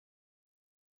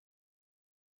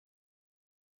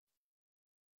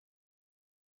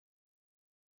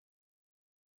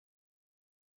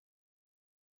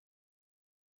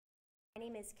My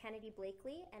name is Kennedy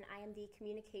Blakely, and I am the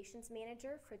Communications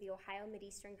Manager for the Ohio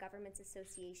Mideastern Governments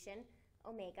Association,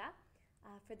 OMEGA.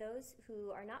 For those who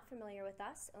are not familiar with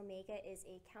us, OMEGA is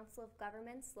a Council of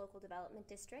Governments local development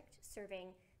district serving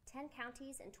 10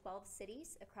 counties and 12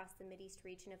 cities across the Mideast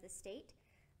region of the state.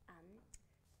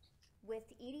 With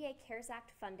EDA CARES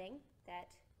Act funding that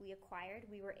we acquired,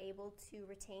 we were able to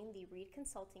retain the Reid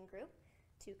Consulting Group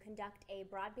to conduct a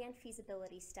broadband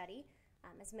feasibility study.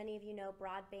 As many of you know,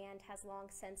 broadband has long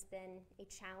since been a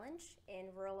challenge in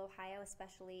rural Ohio,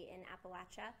 especially in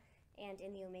Appalachia and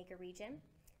in the OMEGA region.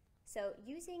 So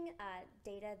using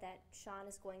data that Sean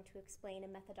is going to explain, a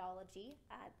methodology,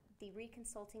 the Reid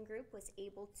Consulting Group was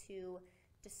able to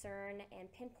discern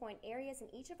and pinpoint areas in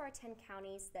each of our 10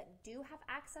 counties that do have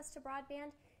access to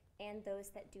broadband and those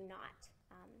that do not.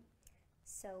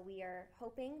 So we are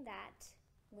hoping that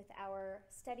with our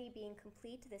study being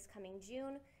complete this coming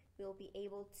June, we will be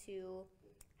able to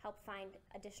help find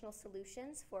additional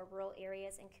solutions for rural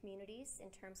areas and communities in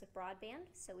terms of broadband.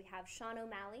 So we have Sean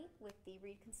O'Malley with the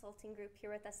Reid Consulting Group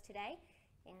here with us today.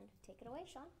 And take it away,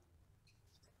 Sean.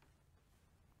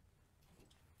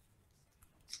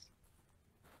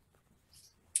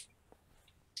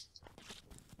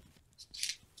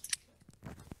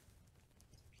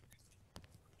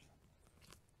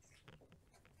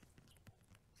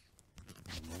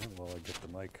 A moment while I get the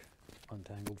mic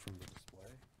untangled from the display.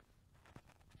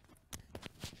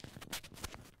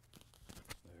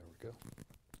 There we go.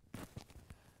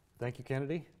 Thank you,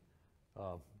 Kennedy.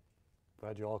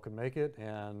 Glad you all could make it,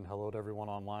 and hello to everyone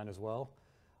online as well.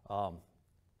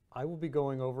 I will be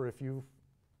going over, if you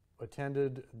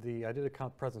attended I did a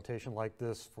presentation like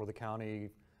this for the county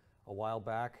a while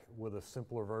back with a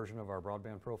simpler version of our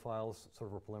broadband profiles, sort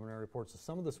of a preliminary report. So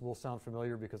some of this will sound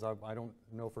familiar because I don't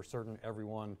know for certain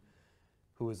everyone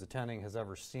who is attending has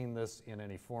ever seen this in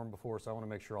any form before, so I want to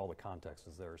make sure all the context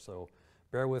is there. So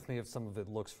bear with me if some of it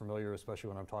looks familiar, especially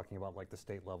when I'm talking about like the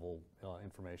state level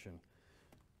information.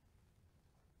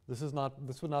 This would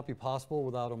not be possible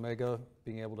without OMEGA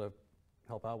being able to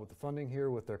help out with the funding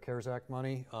here with their CARES Act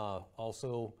money.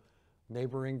 Also,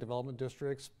 neighboring development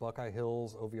districts, Buckeye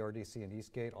Hills, OVRDC, and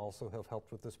Eastgate also have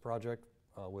helped with this project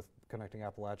with Connecting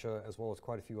Appalachia, as well as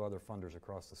quite a few other funders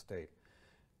across the state.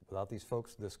 Without these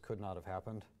folks, this could not have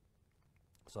happened.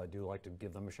 So I do like to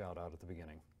give them a shout out at the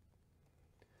beginning.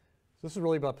 So this is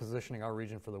really about positioning our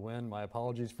region for the win. My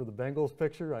apologies for the Bengals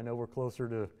picture. I know we're closer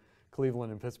to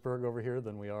Cleveland and Pittsburgh over here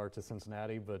than we are to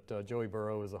Cincinnati, but Joey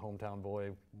Burrow is a hometown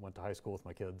boy, went to high school with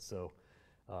my kids, so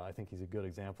I think he's a good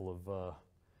example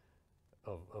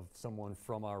of someone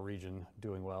from our region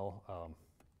doing well.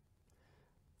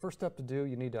 First step to do,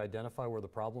 you need to identify where the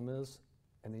problem is,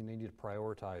 and then you need to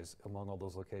prioritize among all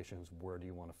those locations, where do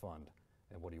you want to fund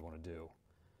and what do you want to do.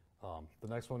 The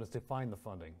next one is to find the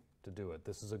funding to do it.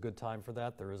 This is a good time for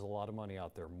that. There is a lot of money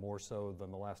out there, more so than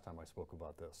the last time I spoke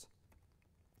about this.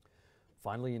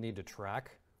 Finally, you need to track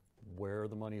where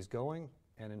the money is going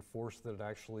and enforce that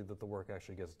the work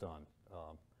actually gets done.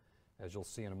 As you'll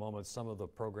see in a moment, some of the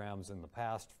programs in the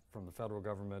past from the federal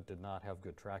government did not have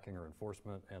good tracking or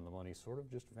enforcement, and the money sort of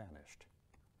just vanished.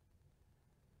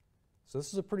 So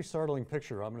this is a pretty startling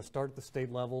picture. I'm going to start at the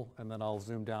state level, and then I'll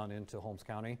zoom down into Holmes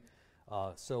County.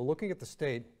 So looking at the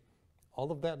state,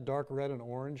 all of that dark red and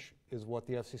orange is what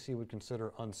the FCC would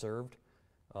consider unserved.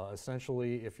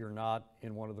 Essentially, if you're not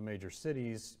in one of the major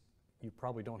cities, you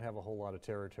probably don't have a whole lot of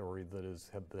territory that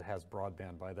has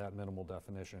broadband by that minimal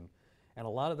definition. And a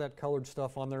lot of that colored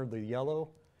stuff on there, the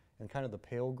yellow and kind of the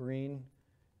pale green,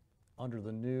 under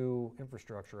the new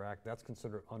Infrastructure Act, that's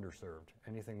considered underserved.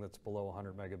 Anything that's below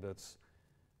 100 megabits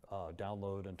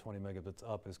download and 20 megabits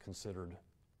up is considered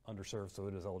underserved, so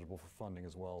it is eligible for funding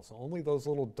as well. So only those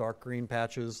little dark green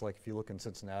patches, like if you look in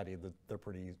Cincinnati, they're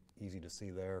pretty easy to see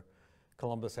there.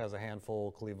 Columbus has a handful,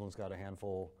 Cleveland's got a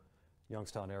handful,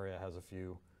 Youngstown area has a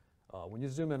few. When you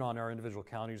zoom in on our individual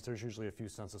counties, there's usually a few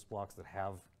census blocks that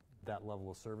have that level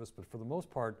of service, but for the most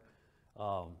part,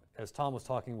 as Tom was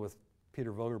talking with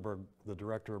Peter Vogelberg, the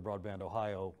director of Broadband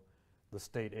Ohio, the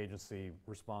state agency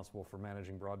responsible for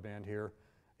managing broadband here,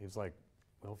 he's like,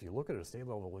 well, if you look at it at a state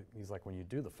level, he's like, when you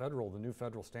do the new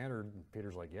federal standard,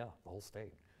 Peter's like, yeah, the whole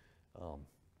state.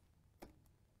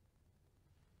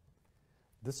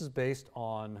 This is based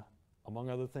on, among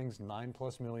other things,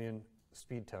 9+ million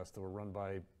speed tests that were run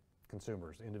by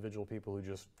consumers, individual people who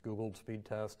just Googled speed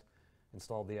test,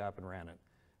 installed the app, and ran it.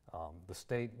 The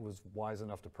state was wise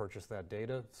enough to purchase that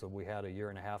data, so we had 1.5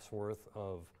 years worth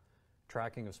of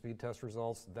tracking of speed test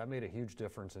results. That made a huge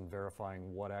difference in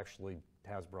verifying what actually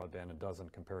has broadband and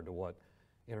doesn't compared to what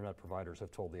internet providers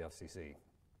have told the FCC.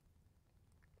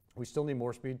 We still need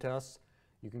more speed tests.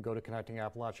 You can go to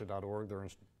connectingappalachia.org. There are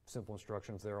simple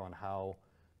instructions there on how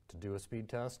to do a speed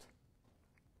test.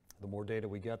 The more data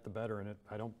we get, the better. And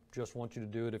I don't just want you to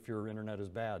do it if your internet is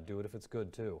bad. Do it if it's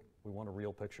good too. We want a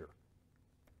real picture.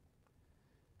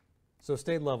 So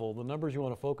state level, the numbers you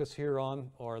want to focus here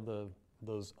on are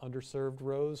those underserved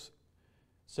rows.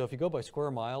 So if you go by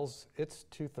square miles, it's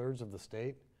 2/3 of the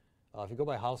state. If you go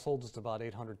by households, it's about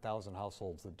 800,000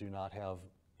 households that do not have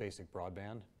basic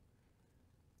broadband.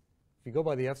 If you go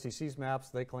by the FCC's maps,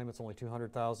 they claim it's only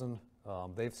 200,000.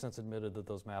 They've since admitted that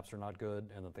those maps are not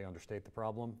good and that they understate the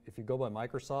problem. If you go by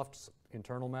Microsoft's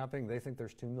internal mapping, they think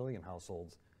there's 2 million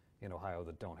households in Ohio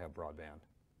that don't have broadband.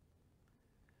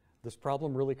 This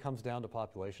problem really comes down to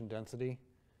population density.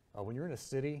 When you're in a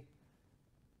city,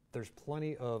 there's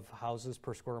plenty of houses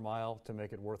per square mile to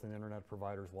make it worth an internet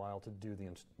provider's while to do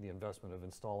the investment of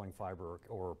installing fiber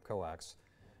or coax.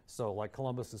 So like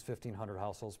Columbus is 1,500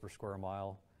 households per square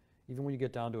mile. Even when you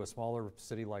get down to a smaller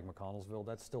city like McConnellsville,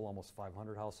 that's still almost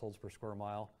 500 households per square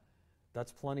mile.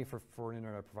 That's plenty for an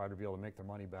internet provider to be able to make their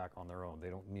money back on their own. They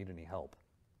don't need any help.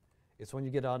 It's when you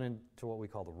get out into what we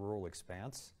call the rural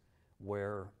expanse,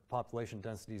 where population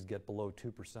densities get below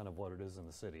 2% of what it is in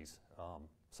the cities,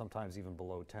 sometimes even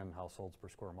below 10 households per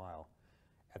square mile.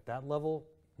 At that level,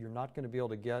 you're not going to be able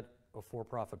to get a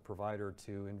for-profit provider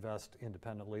to invest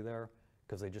independently there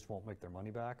because they just won't make their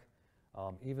money back.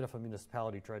 Even if a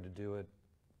municipality tried to do it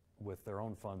with their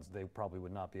own funds, they probably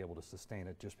would not be able to sustain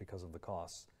it just because of the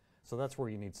costs. So that's where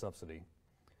you need subsidy.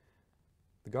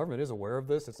 The government is aware of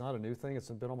this. It's not a new thing. It's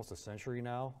been almost a century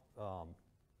now.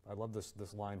 I love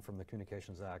this line from the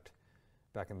Communications Act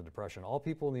back in the Depression. All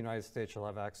people in the United States shall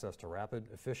have access to rapid,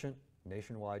 efficient,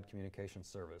 nationwide communication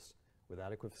service with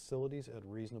adequate facilities at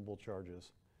reasonable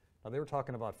charges. Now, they were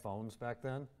talking about phones back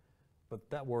then, but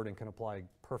that wording can apply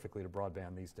perfectly to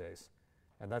broadband these days.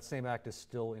 And that same act is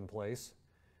still in place.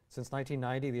 Since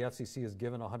 1990, the FCC has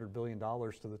given $100 billion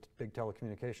to the big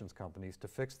telecommunications companies to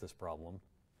fix this problem.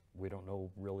 We don't know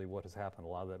really what has happened. A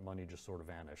lot of that money just sort of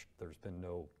vanished. There's been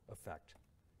no effect.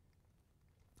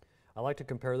 I like to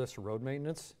compare this to road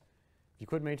maintenance. If you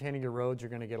quit maintaining your roads, you're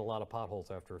going to get a lot of potholes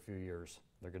after a few years.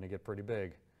 They're going to get pretty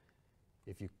big.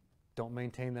 If you don't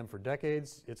maintain them for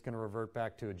decades, it's going to revert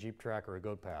back to a Jeep track or a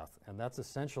goat path. And that's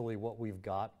essentially what we've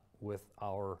got with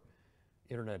our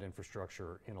internet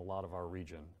infrastructure in a lot of our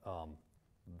region.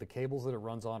 The cables that it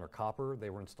runs on are copper. They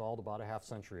were installed about a half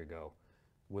century ago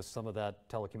with some of that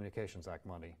Telecommunications Act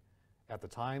money. At the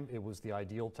time, it was the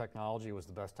ideal technology. It was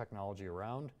the best technology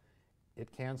around.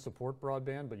 It can support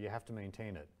broadband, but you have to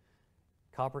maintain it.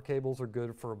 Copper cables are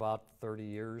good for about 30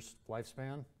 years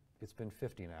lifespan. It's been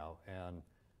 50 now, and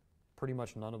pretty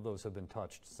much none of those have been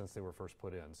touched since they were first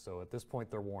put in. So at this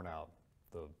point, they're worn out.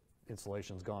 The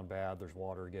insulation's gone bad. There's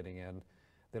water getting in.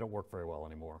 They don't work very well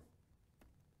anymore.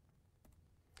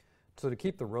 So to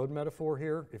keep the road metaphor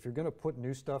here, if you're going to put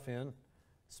new stuff in,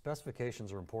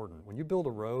 specifications are important. When you build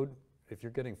a road, if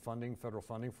you're getting funding, federal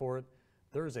funding for it,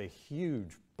 there's a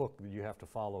huge book that you have to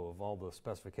follow of all the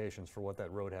specifications for what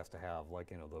that road has to have,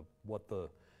 like what the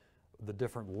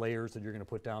different layers that you're going to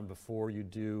put down before you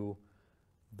do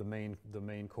the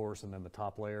main course and then the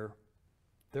top layer.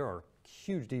 There are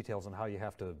huge details on how you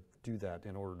have to do that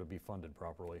in order to be funded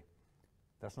properly.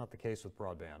 That's not the case with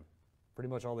broadband. Pretty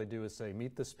much all they do is say,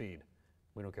 meet the speed.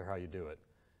 We don't care how you do it.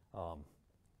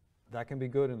 That can be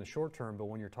good in the short term, but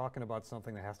when you're talking about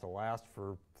something that has to last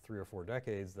for 3 or 4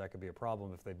 decades, that could be a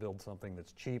problem if they build something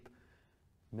that's cheap,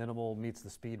 minimal, meets the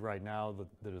speed right now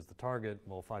that is the target.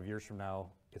 Well, 5 years from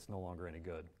now, it's no longer any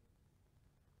good.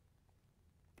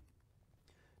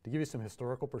 To give you some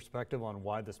historical perspective on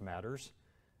why this matters,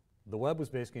 the web was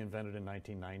basically invented in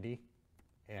 1990,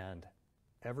 and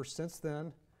ever since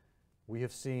then, we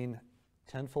have seen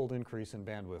tenfold increase in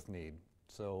bandwidth need.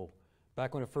 So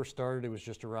back when it first started, it was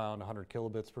just around 100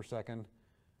 kilobits per second.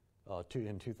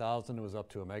 In 2000, it was up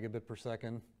to a megabit per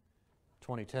second.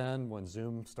 2010, when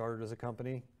Zoom started as a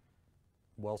company,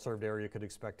 well-served area could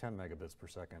expect 10 megabits per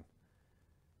second.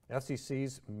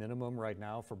 FCC's minimum right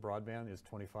now for broadband is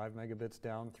 25 megabits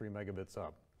down, 3 megabits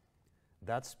up.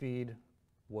 That speed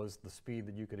was the speed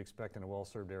that you could expect in a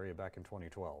well-served area back in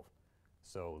 2012.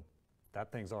 So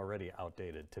that thing's already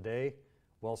outdated. Today,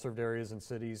 well-served areas and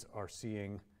cities are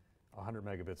seeing 100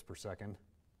 megabits per second.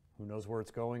 Who knows where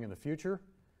it's going in the future,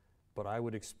 but I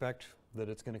would expect that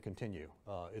it's going to continue.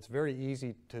 It's very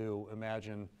easy to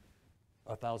imagine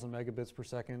 1,000 megabits per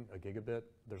second, a gigabit.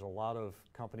 There's a lot of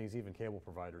companies, even cable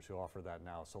providers, who offer that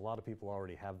now. So a lot of people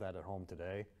already have that at home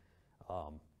today.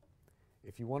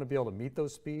 If you want to be able to meet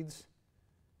those speeds,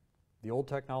 the old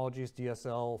technologies,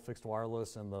 DSL, fixed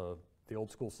wireless, and the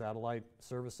old school satellite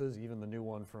services, even the new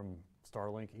one from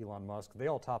Starlink, Elon Musk, they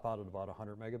all top out at about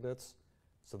 100 megabits.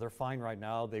 So they're fine right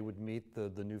now. They would meet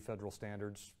the new federal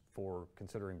standards for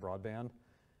considering broadband,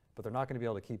 but they're not going to be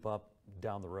able to keep up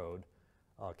down the road.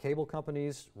 Cable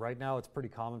companies, right now it's pretty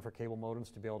common for cable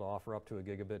modems to be able to offer up to a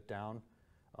gigabit down.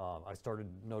 I started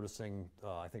noticing,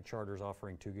 I think Charter's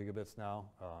offering 2 gigabits now.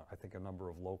 I think a number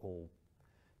of local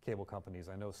cable companies,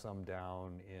 I know some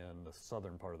down in the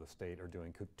southern part of the state are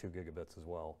doing 2 gigabits as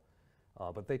well.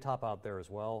 But they top out there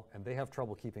as well, and they have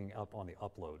trouble keeping up on the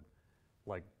upload.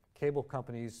 Like cable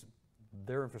companies,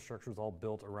 their infrastructure is all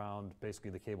built around basically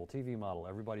the cable TV model.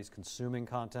 Everybody's consuming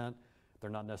content. They're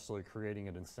not necessarily creating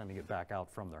it and sending it back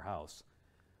out from their house.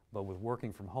 But with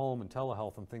working from home and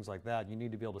telehealth and things like that, you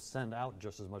need to be able to send out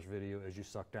just as much video as you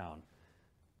suck down.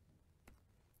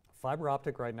 Fiber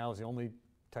optic right now is the only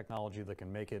technology that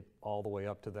can make it all the way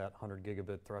up to that 100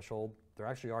 gigabit threshold. There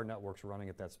actually are networks running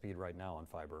at that speed right now on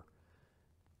fiber.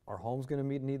 Are homes going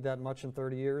to need that much in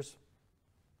 30 years?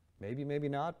 Maybe, maybe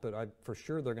not, but for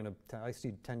sure they're going to, I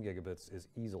see 10 gigabits is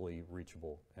easily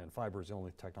reachable, and fiber is the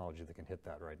only technology that can hit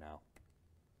that right now.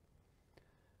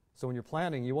 So when you're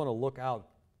planning, you want to look out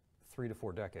 3 to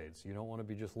 4 decades. You don't want to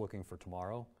be just looking for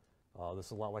tomorrow. This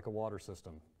is a lot like a water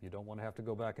system. You don't want to have to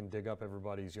go back and dig up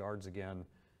everybody's yards again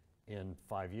in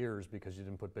 5 years because you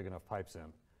didn't put big enough pipes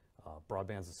in.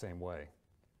 Broadband's the same way.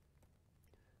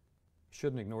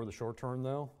 Shouldn't ignore the short term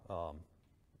though.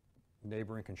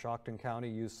 Neighboring Holmes County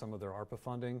used some of their ARPA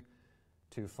funding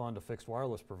to fund a fixed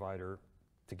wireless provider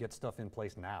to get stuff in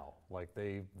place now. Like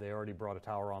they already brought a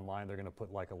tower online. They're going to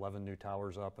put like 11 new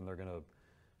towers up, and they're going to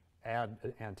add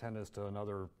antennas to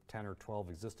another 10 or 12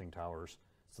 existing towers.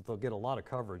 So they'll get a lot of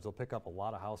coverage. They'll pick up a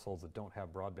lot of households that don't have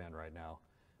broadband right now.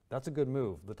 That's a good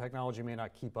move. The technology may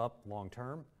not keep up long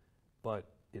term, but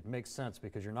it makes sense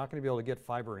because you're not going to be able to get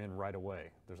fiber in right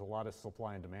away. There's a lot of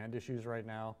supply and demand issues right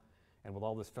now, and with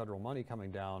all this federal money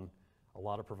coming down, a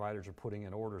lot of providers are putting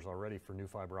in orders already for new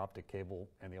fiber optic cable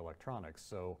and the electronics.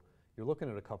 So you're looking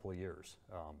at a couple of years.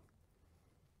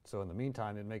 So in the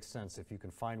meantime, it makes sense if you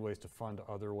can find ways to fund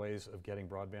other ways of getting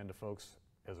broadband to folks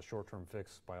as a short-term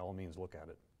fix, by all means look at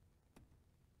it.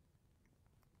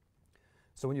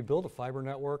 So when you build a fiber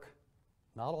network,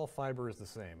 not all fiber is the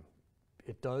same.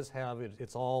 It does have,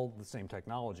 it's all the same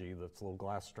technology. That's little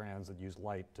glass strands that use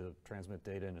light to transmit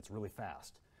data, and it's really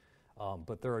fast.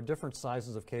 But there are different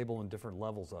sizes of cable and different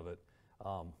levels of it.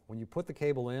 When you put the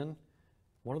cable in,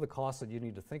 one of the costs that you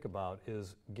need to think about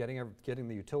is getting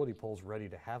the utility poles ready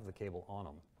to have the cable on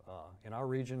them. In our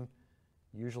region,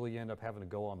 usually you end up having to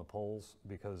go on the poles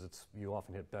because you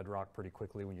often hit bedrock pretty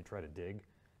quickly when you try to dig.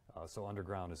 So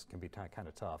underground can be kind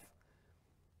of tough.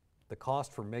 The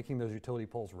cost for making those utility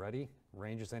poles ready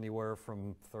ranges anywhere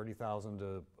from $30,000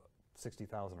 to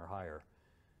 $60,000 or higher.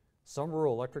 Some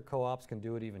rural electric co-ops can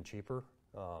do it even cheaper.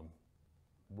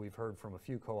 We've heard from a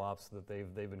few co-ops that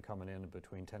they've been coming in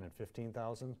between $10,000 and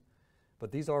 $15,000.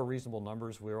 But these are reasonable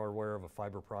numbers. We are aware of a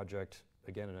fiber project,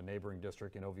 again, in a neighboring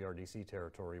district in OVRDC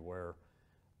territory where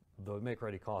the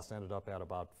make-ready cost ended up at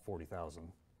about $40,000.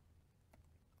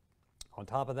 On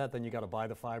top of that, then you got to buy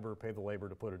the fiber, pay the labor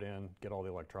to put it in, get all the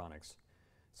electronics.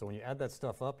 So when you add that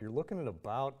stuff up, you're looking at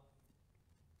about,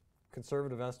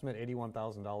 conservative estimate,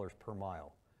 $81,000 per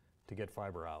mile to get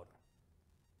fiber out.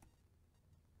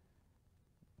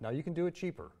 Now you can do it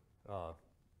cheaper.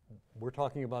 We're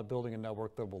talking about building a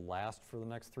network that will last for the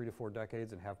next 3 to 4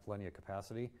 decades and have plenty of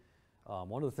capacity.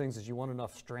 One of the things is you want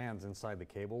enough strands inside the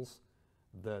cables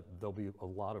that there'll be a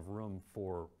lot of room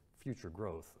for future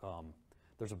growth.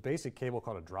 There's a basic cable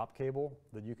called a drop cable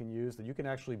that you can use, that you can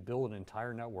actually build an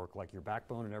entire network, like your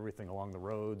backbone and everything along the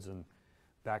roads and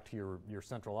back to your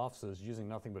central offices using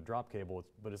nothing but drop cable,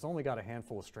 but it's only got a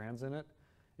handful of strands in it.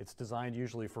 It's designed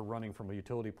usually for running from a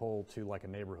utility pole to like a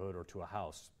neighborhood or to a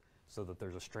house so that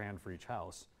there's a strand for each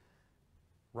house.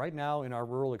 Right now in our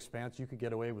rural expanse, you could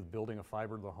get away with building a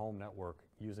fiber to the home network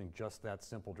using just that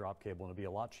simple drop cable, and it'd be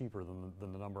a lot cheaper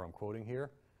than the number I'm quoting here.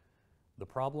 The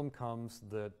problem comes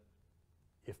that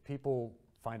if people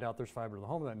find out there's fiber to the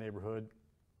home in that neighborhood,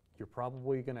 you're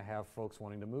probably going to have folks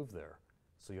wanting to move there.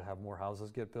 So you'll have more houses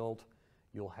get built.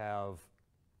 You'll have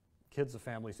kids of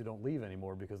families who don't leave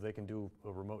anymore because they can do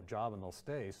a remote job and they'll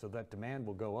stay. So that demand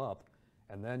will go up,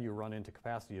 and then you run into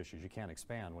capacity issues. You can't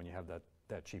expand when you have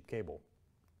that cheap cable.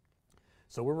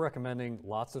 So we're recommending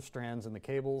lots of strands in the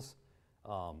cables,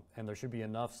 and there should be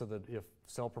enough so that if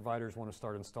cell providers want to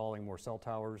start installing more cell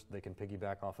towers, they can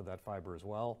piggyback off of that fiber as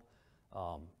well.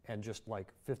 And just like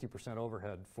 50%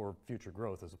 overhead for future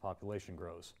growth as the population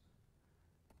grows.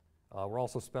 We're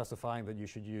also specifying that you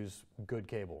should use good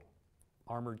cable.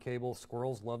 Armored cable,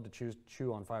 squirrels love to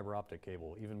chew on fiber optic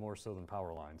cable, even more so than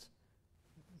power lines.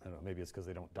 I don't know, maybe it's because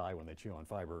they don't die when they chew on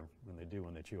fiber, when they do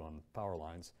when they chew on power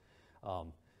lines.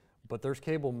 But there's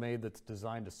cable made that's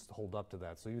designed to hold up to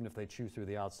that. So even if they chew through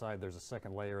the outside, there's a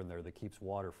second layer in there that keeps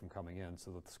water from coming in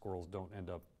so that the squirrels don't end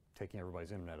up taking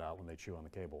everybody's internet out when they chew on the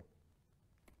cable.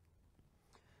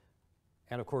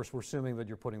 And of course, we're assuming that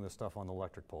you're putting this stuff on the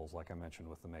electric poles, like I mentioned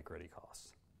with the make-ready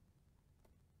costs.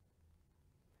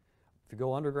 If you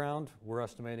go underground, we're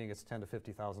estimating it's $10,000 to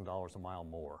 $50,000 a mile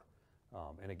more.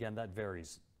 And again, that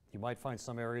varies. You might find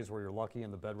some areas where you're lucky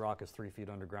and the bedrock is 3 feet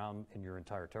underground in your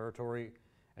entire territory,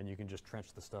 and you can just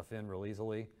trench the stuff in real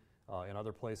easily. In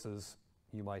other places,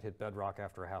 you might hit bedrock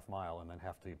after a half mile and then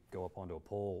have to go up onto a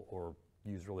pole or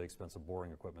use really expensive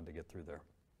boring equipment to get through there.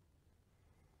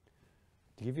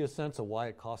 To give you a sense of why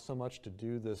it costs so much to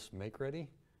do this make-ready,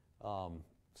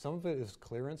 some of it is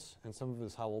clearance and some of it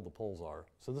is how old the poles are.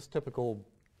 So this typical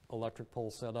electric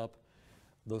pole setup,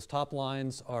 those top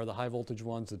lines are the high voltage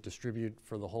ones that distribute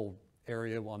for the whole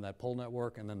area on that pole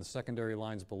network, and then the secondary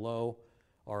lines below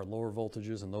are lower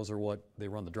voltages, and those are what they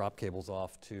run the drop cables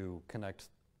off to connect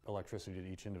electricity to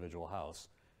each individual house.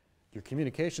 Your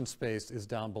communication space is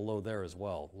down below there as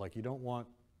well. Like, you don't want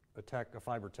a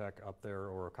fiber tech up there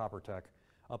or a copper tech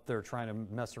up there trying to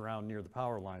mess around near the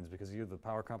power lines, because either the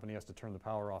power company has to turn the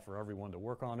power off for everyone to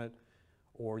work on it,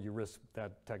 or you risk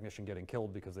that technician getting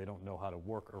killed because they don't know how to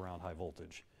work around high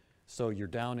voltage. So you're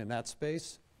down in that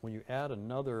space. When you add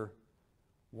another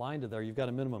line to there, you've got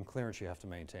a minimum clearance you have to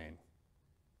maintain.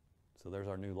 So there's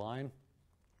our new line.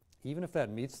 Even if that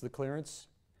meets the clearance,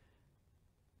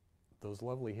 those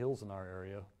lovely hills in our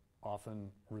area often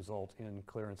result in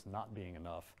clearance not being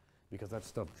enough, because that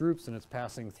stuff droops and it's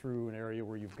passing through an area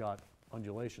where you've got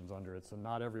undulations under it. So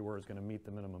not everywhere is going to meet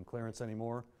the minimum clearance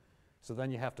anymore. So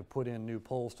then you have to put in new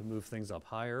poles to move things up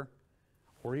higher.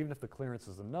 Or even if the clearance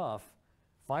is enough,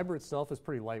 fiber itself is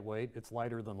pretty lightweight. It's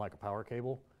lighter than like a power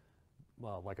cable,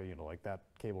 well, like that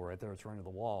cable right there. It's running to the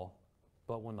wall.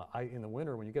 But in the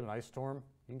winter, when you get an ice storm,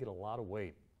 you can get a lot of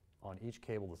weight on each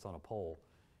cable that's on a pole.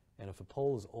 And if the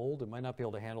pole is old, it might not be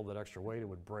able to handle that extra weight. It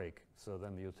would break. So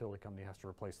then the utility company has to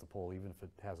replace the pole, even if it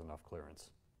has enough clearance.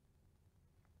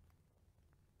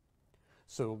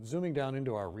 So zooming down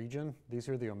into our region, these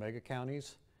are the Omega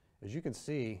counties. As you can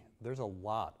see, there's a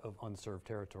lot of unserved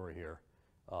territory here.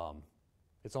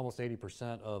 It's almost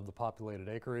 80% of the populated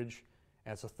acreage,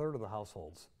 and it's a third of the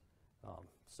households.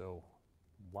 So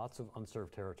lots of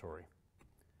unserved territory.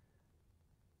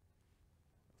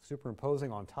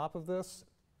 Superimposing on top of this,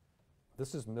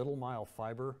 this is middle mile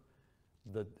fiber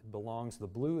that belongs, the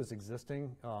blue is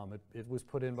existing. It was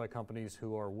put in by companies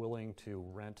who are willing to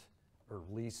rent or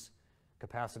lease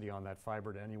capacity on that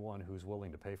fiber to anyone who's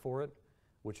willing to pay for it,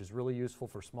 which is really useful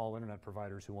for small internet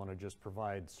providers who want to just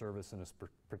provide service in a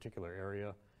particular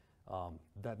area.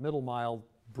 That middle mile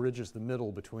bridges the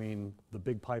middle between the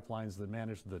big pipelines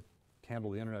that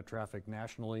handle the internet traffic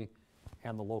nationally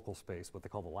and the local space, what they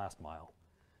call the last mile.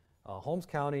 Holmes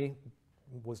County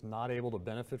was not able to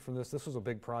benefit from this. This was a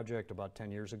big project about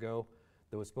 10 years ago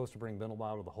that was supposed to bring middle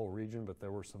mile to the whole region, but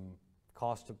there were some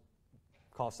costs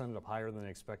ended up higher than they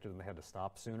expected, and they had to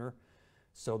stop sooner.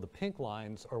 So the pink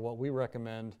lines are what we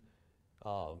recommend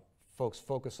folks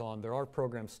focus on. There are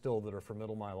programs still that are for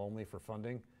middle mile only for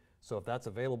funding. So if that's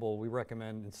available, we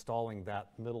recommend installing that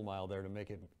middle mile there to make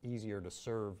it easier to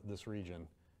serve this region.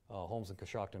 Holmes and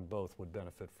Coshocton both would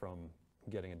benefit from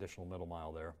getting additional middle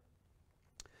mile there.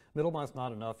 Middle mile's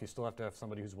not enough. You still have to have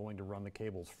somebody who's willing to run the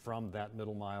cables from that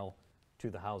middle mile to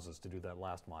the houses to do that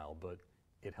last mile, but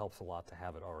it helps a lot to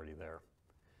have it already there.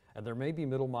 And there may be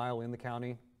middle mile in the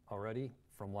county already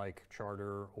from like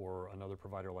Charter or another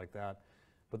provider like that.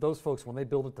 But those folks, when they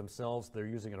build it themselves, they're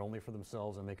using it only for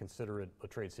themselves, and they consider it a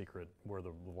trade secret where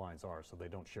the lines are, so they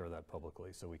don't share that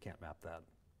publicly, so we can't map that.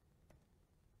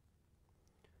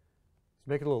 To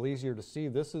make it a little easier to see,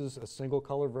 this is a single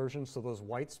color version, so those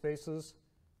white spaces,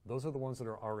 those are the ones that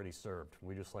are already served.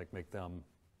 We just make them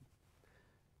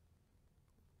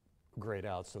grayed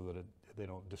out so that they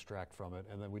don't distract from it.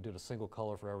 And then we did a single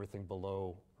color for everything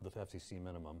below the FCC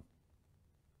minimum.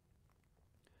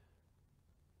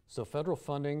 So federal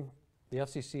funding, the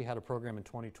FCC had a program in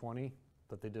 2020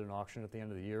 that they did an auction at the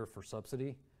end of the year for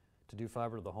subsidy to do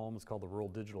fiber to the home. It's called the Rural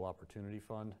Digital Opportunity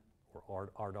Fund, or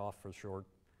RDOF for short.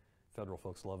 Federal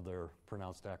folks love their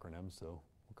pronounced acronyms, so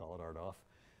we'll call it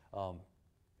RDOF.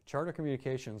 Charter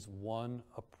Communications won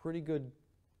a pretty good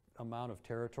amount of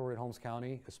territory at Holmes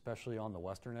County, especially on the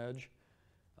western edge.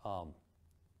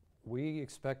 We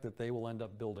expect that they will end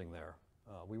up building there.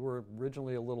 We were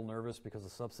originally a little nervous because the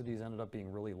subsidies ended up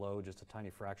being really low, just a tiny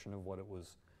fraction of what it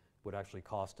would actually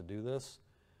cost to do this.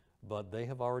 but they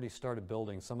have already started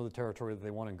building some of the territory that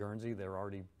they want in Guernsey. They've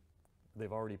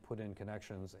already put in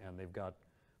connections, and they've got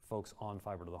folks on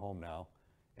fiber to the home now.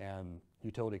 And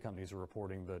utility companies are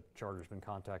reporting that Charter's been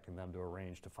contacting them to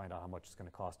arrange to find out how much it's going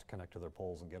to cost to connect to their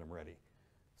poles and get them ready.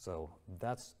 So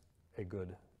that's a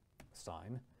good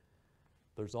sign.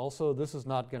 There's also, this is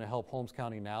not going to help Holmes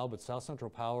County now, but South Central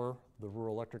Power, the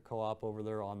rural electric co-op over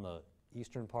there on the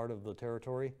eastern part of the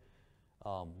territory,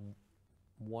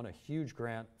 won a huge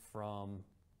grant from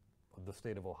the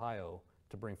state of Ohio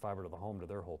to bring fiber to the home to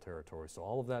their whole territory. So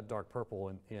all of that dark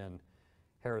purple in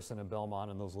Harrison and Belmont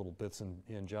and those little bits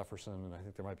in Jefferson, and I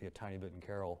think there might be a tiny bit in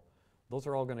Carroll, those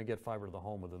are all going to get fiber to the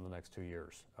home within the next 2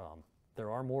 years. There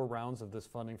are more rounds of this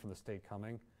funding from the state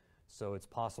coming, so it's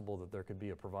possible that there could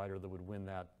be a provider that would win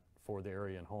that for the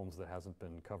area and homes that hasn't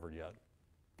been covered yet.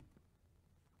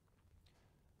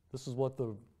 This is what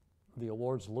the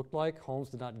awards looked like. Holmes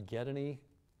did not get any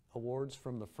awards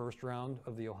from the first round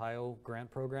of the Ohio grant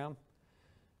program.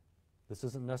 This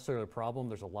isn't necessarily a problem.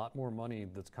 There's a lot more money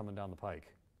that's coming down the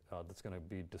pike that's going to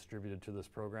be distributed to this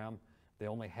program. They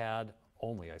only had,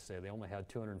 they only had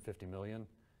 $250 million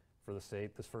for the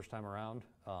state this first time around.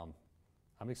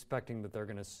 I'm expecting that they're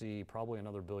going to see probably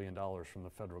another $1 billion from the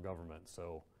federal government.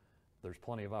 So there's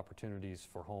plenty of opportunities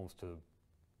for homes to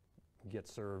get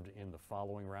served in the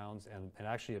following rounds. And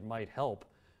actually it might help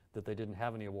that they didn't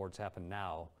have any awards happen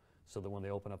now, so that when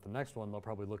they open up the next one, they'll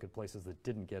probably look at places that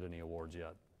didn't get any awards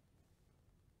yet.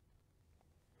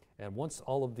 And once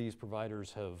all of these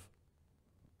providers have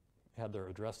had their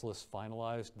address lists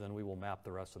finalized, then we will map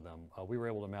the rest of them. We were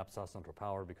able to map South Central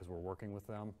Power because we're working with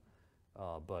them,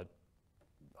 but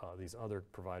these other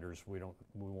providers, we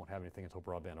won't have anything until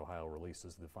Broadband Ohio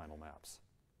releases the final maps.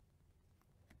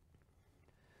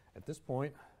 At this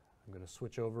point, I'm going to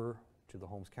switch over to the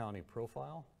Holmes County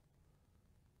profile.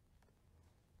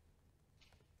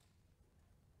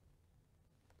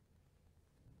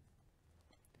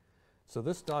 So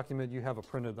this document, you have a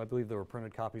printed, I believe there were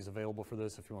printed copies available for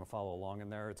this if you want to follow along in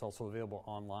there. It's also available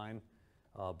online,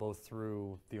 both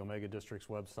through the Omega District's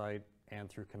website and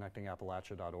through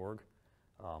connectingappalachia.org.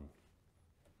 Oh,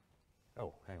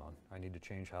 hang on. I need to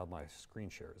change how my screen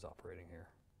share is operating here.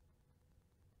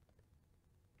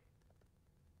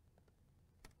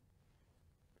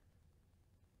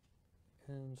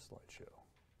 And slideshow.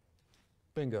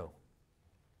 Bingo.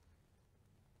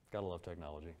 Gotta love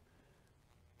technology.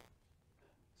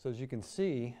 So as you can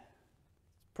see,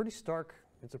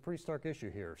 it's a pretty stark issue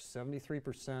here.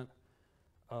 73%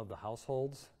 of the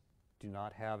households do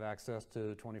not have access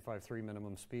to 25.3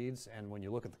 minimum speeds, and when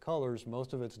you look at the colors,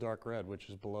 most of it's dark red, which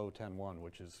is below 10.1,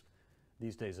 which is,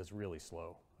 these days, it's really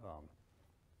slow.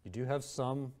 You do have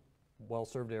some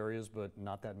well-served areas, but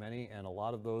not that many, and a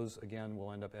lot of those, again,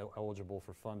 will end up eligible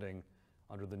for funding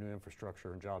under the new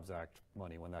Infrastructure and Jobs Act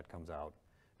money when that comes out,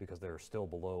 because they're still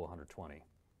below 120.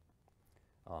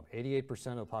 88%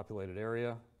 of the populated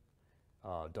area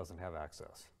doesn't have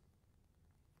access.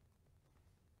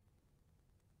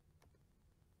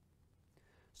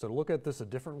 So to look at this a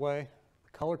different way,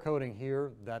 the color coding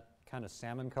here, that kind of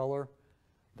salmon color,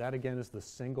 that again is the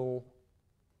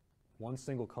one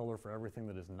single color for everything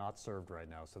that is not served right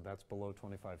now. So that's below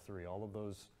 25.3. All of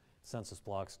those census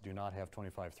blocks do not have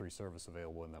 25.3 service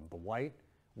available in them. The white,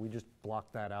 we just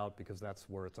blocked that out because that's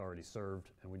where it's already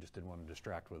served, and we just didn't want to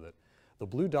distract with it. The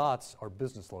blue dots are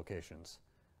business locations.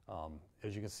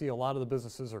 As you can see, a lot of the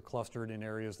businesses are clustered in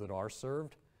areas that are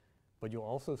served, but you'll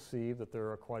also see that there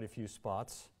are quite a few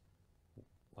spots,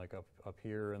 like up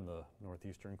here in the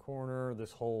northeastern corner,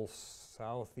 this whole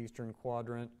southeastern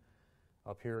quadrant,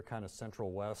 up here kind of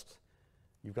central west.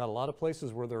 You've got a lot of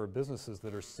places where there are businesses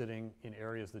that are sitting in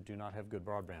areas that do not have good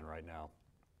broadband right now.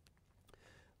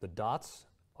 The dots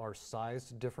are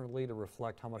sized differently to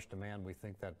reflect how much demand we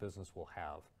think that business will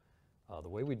have. The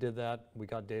way we did that, we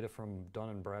got data from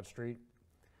Dun & Bradstreet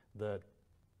that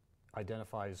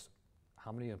identifies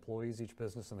how many employees each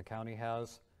business in the county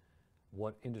has,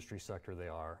 what industry sector they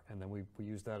are, and then we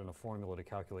use that in a formula to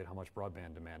calculate how much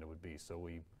broadband demand it would be. So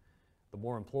the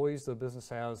more employees the business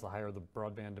has, the higher the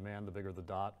broadband demand, the bigger the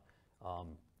dot.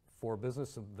 For a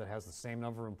business that has the same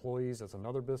number of employees as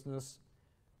another business,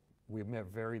 we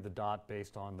vary the dot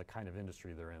based on the kind of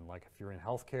industry they're in. Like if you're in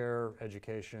healthcare,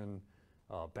 education,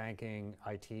 banking,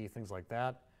 IT, things like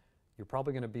that, you're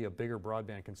probably going to be a bigger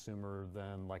broadband consumer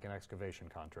than like an excavation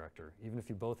contractor. Even if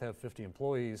you both have 50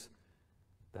 employees,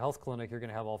 the health clinic, you're going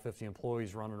to have all 50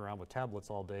 employees running around with tablets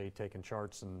all day, taking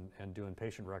charts and doing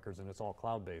patient records, and it's all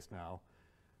cloud-based now.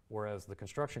 Whereas the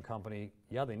construction company,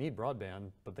 yeah, they need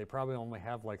broadband, but they probably only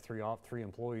have like three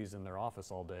employees in their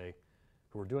office all day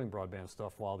who are doing broadband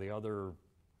stuff, while the other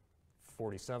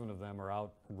 47 of them are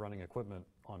out running equipment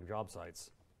on job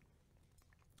sites.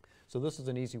 So this is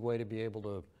an easy way to be able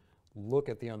to look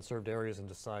at the unserved areas and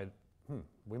decide,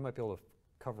 we might be able to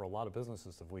cover a lot of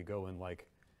businesses if we go in, like,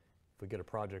 if we get a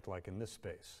project like in this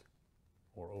space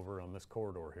or over on this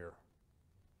corridor here.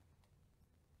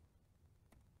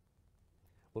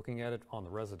 Looking at it on the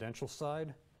residential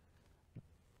side,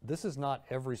 this is not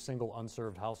every single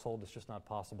unserved household. It's just not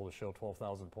possible to show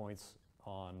 12,000 points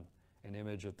on an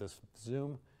image at this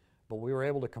zoom, but we were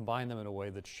able to combine them in a way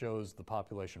that shows the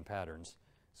population patterns.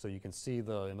 So you can see in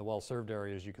the well-served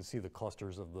areas, you can see the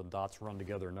clusters of the dots run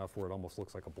together enough where it almost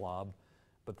looks like a blob.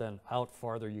 But then out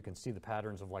farther, you can see the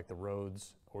patterns of like the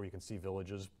roads, or you can see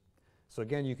villages. So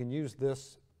again, you can use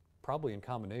this probably in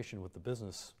combination with the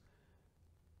business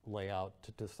layout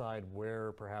to decide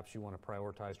where perhaps you want to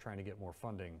prioritize trying to get more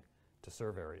funding to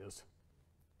serve areas.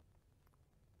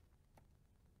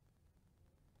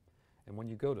 And when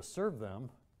you go to serve them,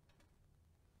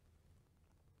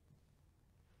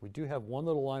 we do have one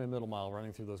little line of middle mile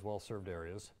running through those well-served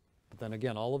areas. But then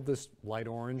again, all of this light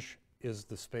orange is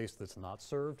the space that's not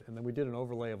served. And then we did an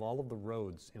overlay of all of the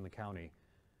roads in the county.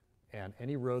 And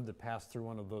any road that passed through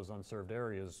one of those unserved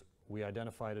areas, we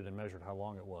identified it and measured how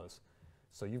long it was.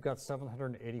 So you've got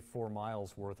 784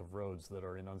 miles worth of roads that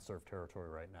are in unserved territory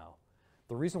right now.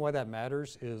 The reason why that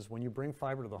matters is when you bring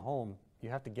fiber to the home, you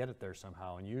have to get it there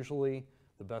somehow. And usually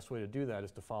the best way to do that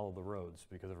is to follow the roads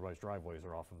because everybody's driveways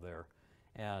are off of there.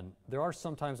 And there are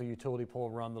sometimes a utility pole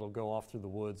run that'll go off through the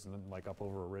woods and then like up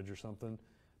over a ridge or something.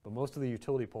 But most of the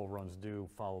utility pole runs do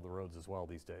follow the roads as well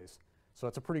these days. So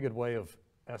that's a pretty good way of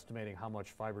estimating how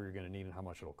much fiber you're going to need and how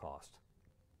much it'll cost.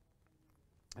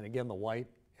 And again, the white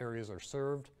areas are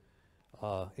served.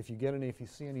 If you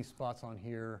see any spots on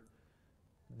here,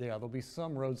 there'll be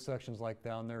some road sections like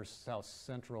down there south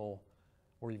central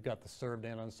where you've got the served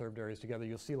and unserved areas together.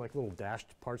 You'll see like little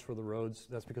dashed parts for the roads.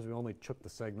 That's because we only took the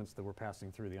segments that were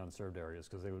passing through the unserved areas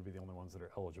because they would be the only ones that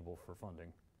are eligible for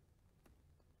funding.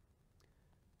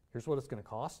 Here's what it's going to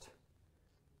cost.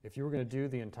 If you were going to do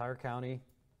the entire county,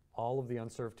 all of the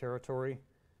unserved territory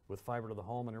with fiber to the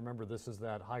home, and remember this is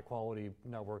that high quality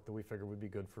network that we figured would be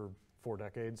good for 4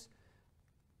 decades,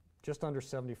 just under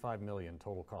 $75 million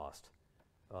total cost.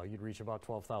 You'd reach about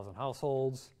 12,000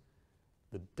 households.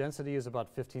 The density is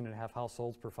about 15.5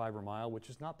 households per fiber mile, which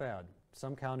is not bad.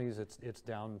 Some counties it's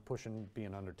down pushing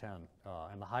being under 10.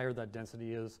 And the higher that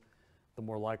density is, the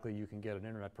more likely you can get an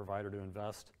internet provider to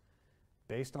invest.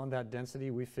 Based on that density,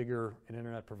 we figure an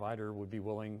internet provider would be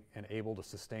willing and able to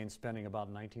sustain spending about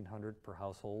 $1,900 per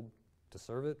household to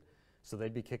serve it. So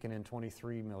they'd be kicking in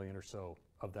 $23 million or so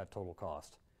of that total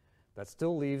cost. That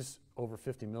still leaves over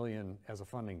 $50 million as a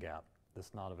funding gap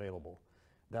that's not available.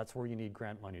 That's where you need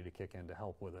grant money to kick in to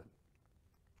help with it.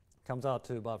 Comes out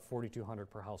to about $4,200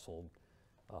 per household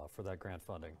for that grant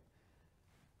funding.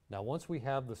 Now, once we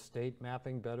have the state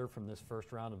mapping better from this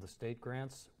first round of the state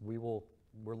grants,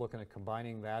 we're looking at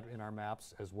combining that in our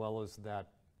maps as well as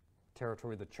that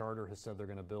territory the charter has said they're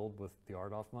going to build with the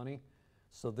RDOF money.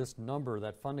 So this number,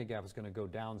 that funding gap, is going to go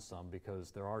down some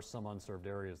because there are some unserved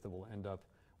areas that will end up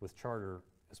with charter,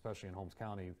 especially in Holmes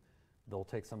County. They'll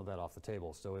take some of that off the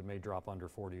table. So it may drop under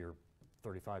 40 or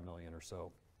 35 million or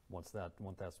so once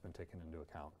that's been taken into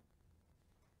account.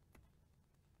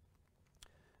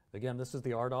 Again, this is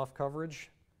the RDOF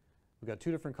coverage. We've got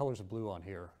 2 different colors of blue on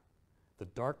here. The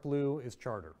dark blue is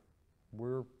charter.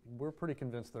 We're pretty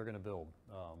convinced they're going to build.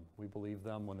 We believe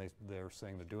them when they're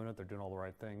saying they're doing it. They're doing all the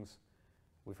right things.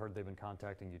 We've heard they've been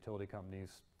contacting utility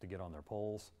companies to get on their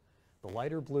poles. The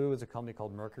lighter blue is a company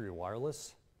called Mercury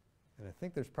Wireless. And I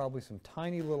think there's probably some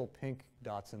tiny little pink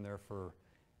dots in there for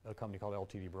a company called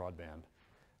LTD Broadband.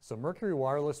 So Mercury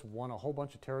Wireless won a whole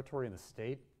bunch of territory in the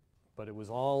state, but it was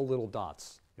all little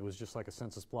dots. It was just like a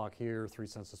census block here, 3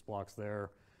 census blocks there.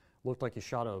 Looked like you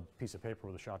shot a piece of paper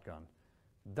with a shotgun.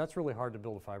 That's really hard to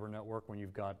build a fiber network when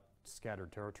you've got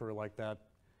scattered territory like that.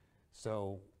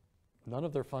 So none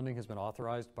of their funding has been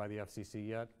authorized by the FCC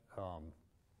yet.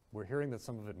 We're hearing that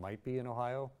some of it might be in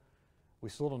Ohio. We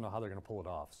still don't know how they're going to pull it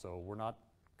off. So we're not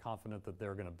confident that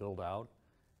they're going to build out.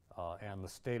 And the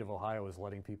state of Ohio is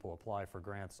letting people apply for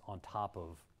grants on top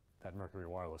of that Mercury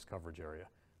Wireless coverage area.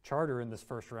 Charter in this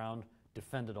first round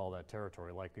defended all that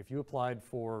territory. Like if you applied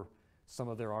for some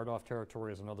of their RDOF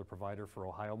territory as another provider for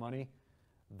Ohio money,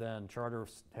 then Charter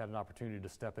had an opportunity to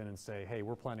step in and say, hey,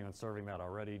 we're planning on serving that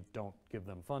already, don't give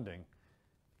them funding.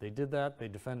 They did that, they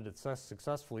defended it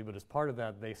successfully, but as part of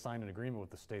that, they signed an agreement with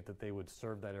the state that they would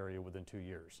serve that area within 2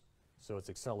 years. So it's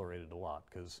accelerated a lot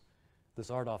because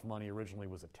this RDOF money originally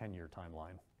was a 10-year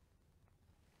timeline.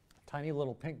 Tiny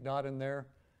little pink dot in there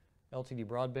LTD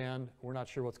Broadband, we're not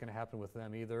sure what's going to happen with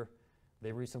them either.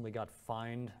 They recently got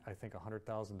fined, I think,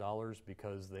 $100,000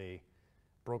 because they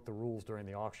broke the rules during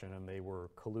the auction and they were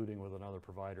colluding with another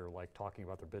provider, like talking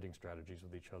about their bidding strategies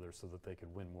with each other so that they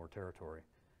could win more territory.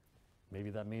 Maybe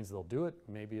that means they'll do it.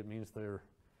 Maybe it means they're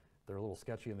a little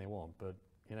sketchy and they won't. But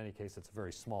in any case, it's a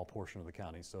very small portion of the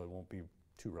county, so it won't be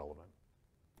too relevant.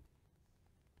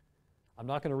 I'm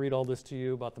not going to read all this to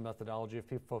you about the methodology. If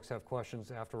folks have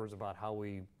questions afterwards about how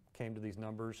we came to these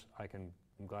numbers, I'm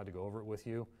glad to go over it with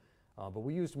you. But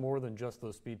we used more than just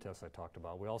those speed tests I talked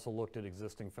about. We also looked at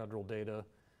existing federal data.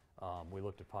 We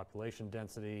looked at population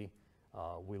density.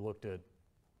 We looked at,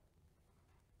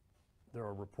 there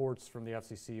are reports from the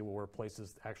FCC where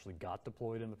places actually got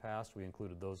deployed in the past. We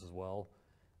included those as well.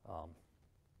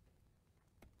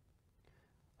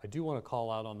 I do want to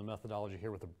call out on the methodology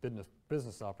here with the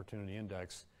business opportunity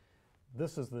index.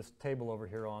 This table over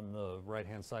here on the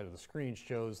right-hand side of the screen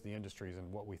shows the industries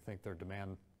and what we think their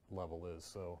demand level is.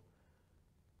 So,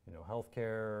 you know,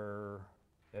 healthcare,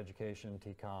 education,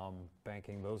 TCOM,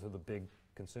 banking, those are the big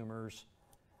consumers.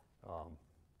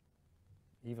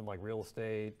 Even like real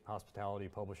estate, hospitality,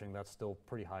 publishing, that's still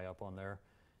pretty high up on there.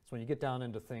 So when you get down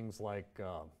into things like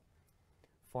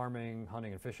farming,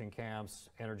 hunting and fishing camps,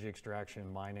 energy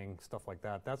extraction, mining, stuff like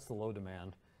that, that's the low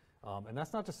demand. And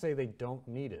that's not to say they don't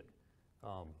need it.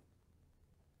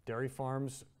 Dairy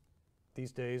farms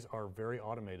these days are very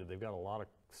automated. They've got a lot of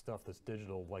stuff that's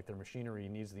digital, like their machinery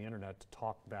needs the internet to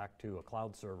talk back to a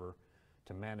cloud server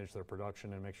to manage their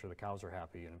production and make sure the cows are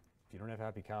happy. And if you don't have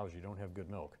happy cows, you don't have good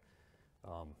milk.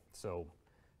 So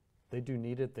they do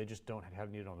need it, they just don't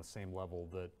need it on the same level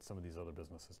that some of these other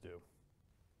businesses do.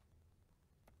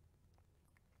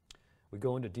 We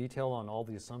go into detail on all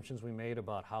the assumptions we made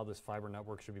about how this fiber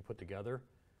network should be put together.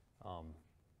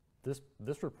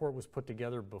 This report was put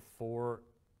together before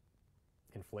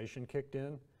inflation kicked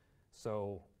in,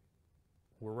 so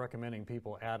we're recommending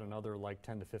people add another like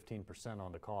 10 to 15%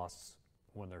 on the costs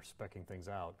when they're speccing things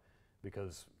out,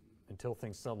 because until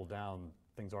things settle down,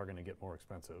 things are going to get more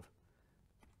expensive.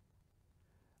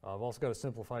 I've also got a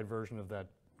simplified version of that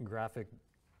graphic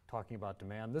talking about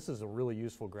demand. This is a really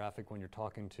useful graphic when you're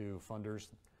talking to funders.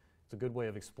 It's a good way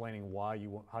of explaining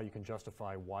how you can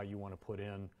justify why you want to put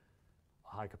in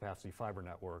a high-capacity fiber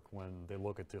network when they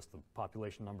look at just the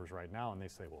population numbers right now and they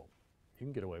say, well, you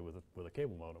can get away with a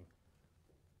cable modem.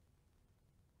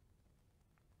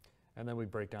 And then we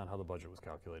break down how the budget was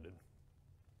calculated.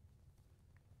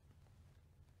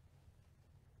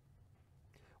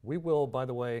 We will, by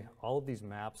the way, all of these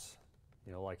maps,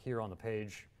 you know, like here on the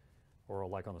page or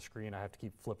like on the screen, I have to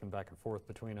keep flipping back and forth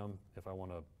between them if I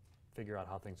want to figure out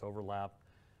how things overlap.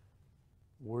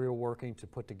 We're working to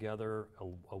put together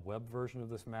a web version of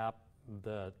this map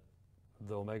that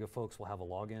the Omega folks will have a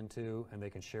login to, and they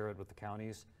can share it with the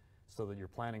counties so that your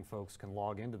planning folks can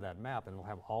log into that map, and it'll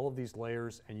have all of these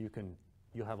layers, and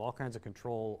you'll have all kinds of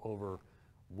control over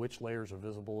which layers are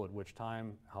visible at which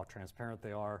time, how transparent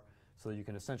they are, so that you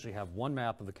can essentially have one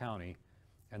map of the county,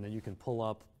 and then you can pull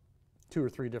up 2 or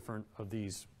 3 different of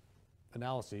these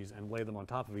analyses and lay them on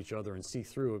top of each other and see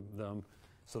through them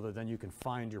so that then you can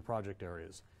find your project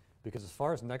areas. Because as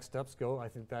far as next steps go, I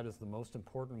think that is the most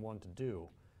important one to do.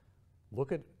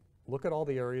 Look at all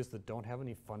the areas that don't have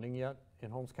any funding yet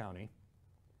in Holmes County.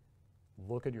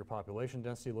 Look at your population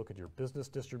density, look at your business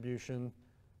distribution,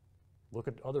 look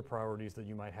at other priorities that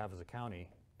you might have as a county,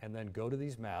 and then go to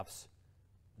these maps,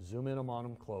 zoom in on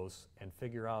them close, and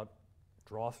figure out,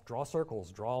 draw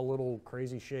circles, draw little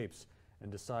crazy shapes,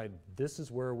 and decide this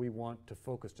is where we want to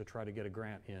focus to try to get a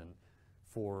grant in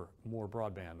for more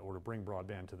broadband or to bring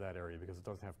broadband to that area because it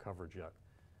doesn't have coverage yet.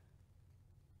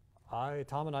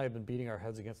 Tom and I have been beating our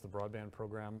heads against the broadband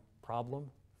program problem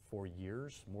for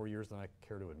years, more years than I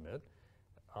care to admit.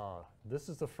 This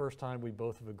is the first time we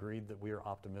both have agreed that we are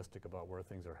optimistic about where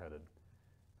things are headed.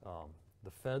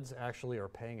 The feds actually are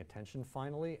paying attention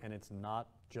finally, and it's not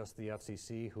just the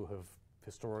FCC who have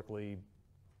historically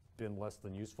been less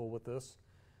than useful with this.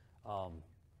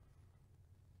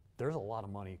 There's a lot of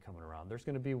money coming around. There's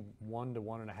going to be $1 to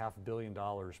 $1.5 billion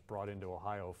brought into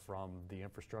Ohio from the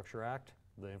Infrastructure Act,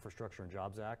 the Infrastructure and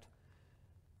Jobs Act.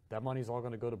 That money is all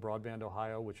going to go to Broadband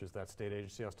Ohio, which is that state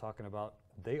agency I was talking about.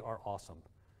 They are awesome.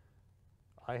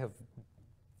 I have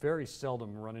very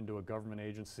seldom run into a government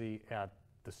agency at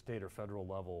the state or federal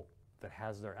level that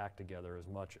has their act together as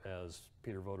much as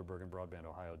Peter Voderberg and Broadband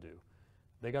Ohio do.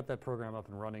 They got that program up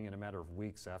and running in a matter of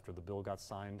weeks after the bill got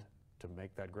signed to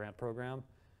make that grant program.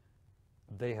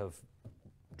 They have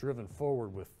driven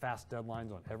forward with fast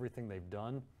deadlines on everything they've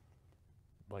done.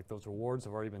 Like those awards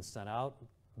have already been sent out.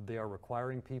 They are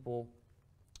requiring people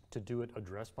to do it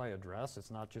address by address.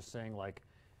 It's not just saying like,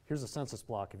 here's a census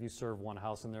block. If you serve one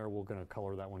house in there, we're going to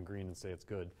color that one green and say it's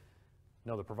good.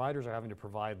 No, the providers are having to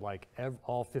provide like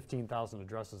all 15,000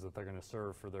 addresses that they're going to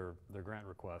serve for their grant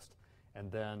request.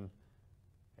 And then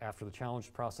after the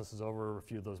challenge process is over, a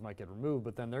few of those might get removed,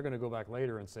 but then they're going to go back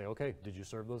later and say, okay, did you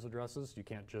serve those addresses? You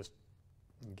can't just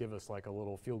give us like a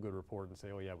little feel-good report and say,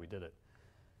 oh yeah, we did it.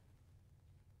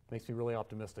 Makes me really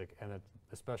optimistic, and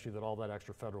especially that all that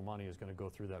extra federal money is going to go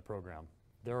through that program.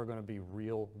 There are going to be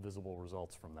real visible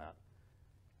results from that.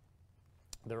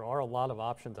 There are a lot of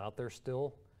options out there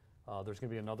still. There's going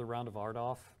to be another round of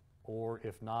RDOF, or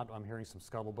if not, I'm hearing some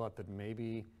scuttlebutt that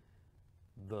maybe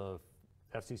the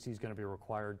FCC is going to be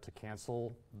required to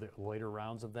cancel the later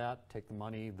rounds of that, take the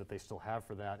money that they still have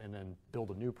for that, and then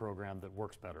build a new program that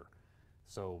works better.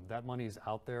 So that money is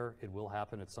out there. It will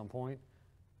happen at some point.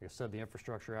 Like I said, the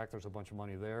Infrastructure Act, there's a bunch of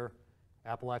money there.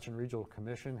 Appalachian Regional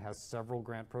Commission has several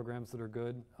grant programs that are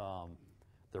good.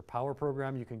 Their power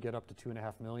program, you can get up to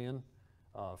 $2.5 million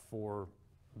for.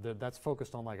 That's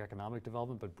focused on like economic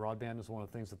development, but broadband is one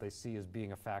of the things that they see as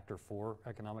being a factor for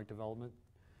economic development.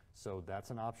 So that's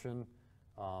an option.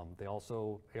 ARC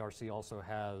also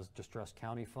has distressed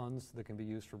county funds that can be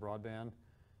used for broadband.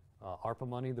 ARPA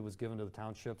money that was given to the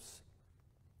townships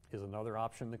is another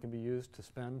option that can be used to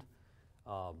spend.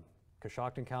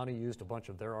 Coshocton County used a bunch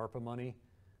of their ARPA money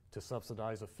to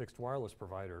subsidize a fixed wireless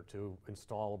provider to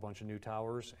install a bunch of new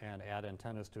towers and add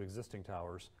antennas to existing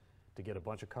towers to get a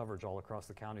bunch of coverage all across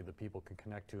the county that people can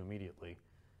connect to immediately.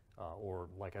 Or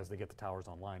like as they get the towers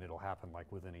online, it'll happen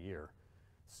like within a year.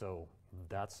 So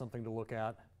that's something to look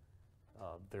at.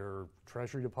 Their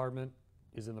Treasury Department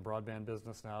is in the broadband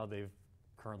business now. They've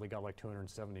currently got like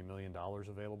 $270 million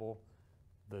available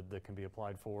that can be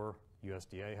applied for.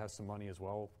 USDA has some money as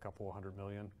well, a couple of $100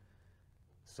 million.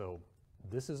 So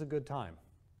this is a good time.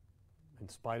 In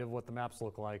spite of what the maps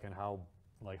look like and how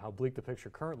bleak the picture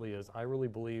currently is, I really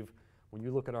believe when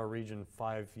you look at our region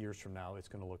 5 years from now, it's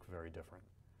going to look very different,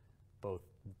 both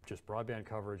just broadband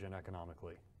coverage and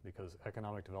economically, because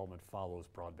economic development follows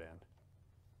broadband.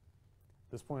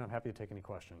 At this point, I'm happy to take any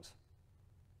questions.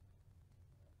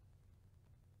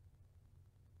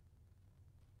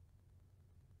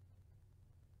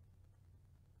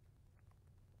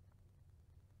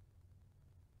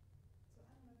 So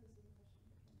I don't know if this is a question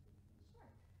for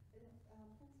Kathy. Sure.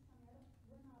 Holmes County,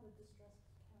 we're not a distressed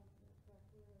county,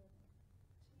 correct? We're a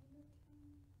Taylor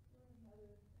County. We're on the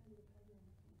other end of the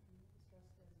pendulum from the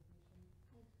distressed designation.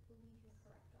 I believe you're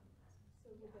correct on that.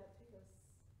 So would that take us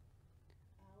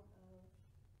out of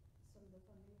some of the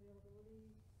funding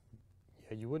availability?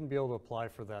 Yeah, you wouldn't be able to apply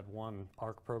for that one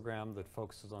ARC program that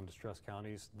focuses on distressed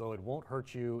counties, though it won't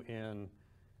hurt you in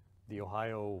the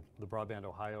Broadband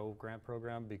Ohio grant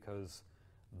program, because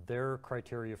their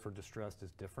criteria for distressed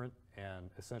is different, and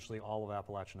essentially all of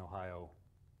Appalachian Ohio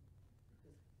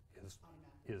is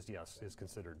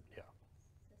considered, yeah.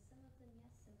 So some of them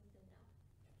yes, some of them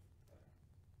no.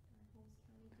 Holmes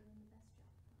County doing the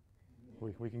best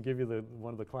job. We can give you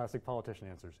one of the classic politician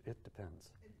answers. It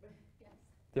depends. Yes.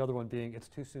 The other one being, it's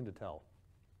too soon to tell.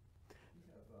 You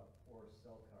have poor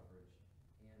cell coverage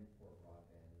and poor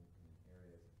broadband in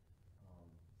areas.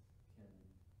 Can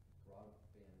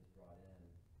broadband brought in,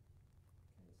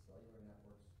 can the cellular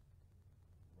networks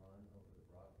run over the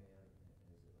broadband? And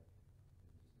is it just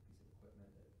a piece of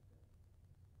equipment that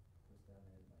puts them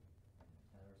in, like an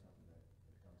antenna or something that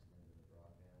dumps it into the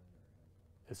broadband? Or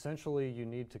Essentially, you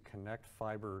need to connect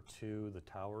fiber to the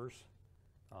towers.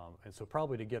 And so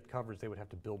probably to get coverage, they would have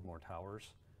to build more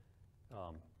towers.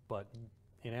 But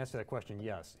in answer to that question,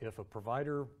 yes, if a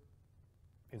provider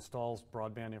installs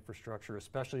broadband infrastructure,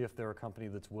 especially if they're a company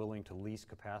that's willing to lease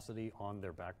capacity on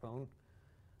their backbone,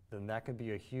 then that can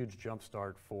be a huge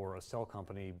jumpstart for a cell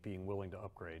company being willing to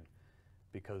upgrade,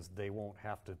 because they won't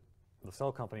have to, the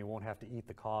cell company won't have to eat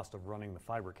the cost of running the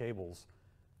fiber cables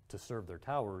to serve their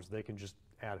towers. They can just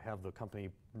have the company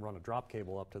run a drop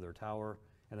cable up to their tower,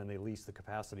 and then they lease the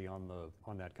capacity on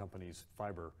that company's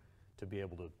fiber to be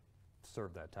able to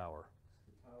serve that tower.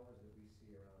 the towers that we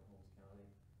see around Holmes County,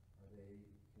 are they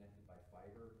connected by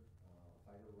fiber?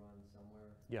 Fiber run somewhere?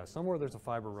 Yeah, somewhere there's a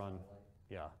fiber run. Satellite?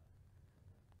 Yeah.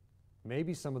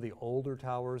 Maybe some of the older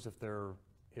towers, if they're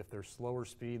slower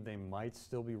speed, they might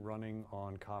still be running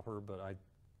on copper, but I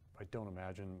don't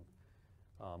imagine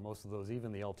most of those,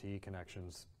 even the LTE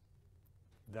connections,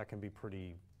 that can be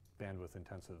pretty bandwidth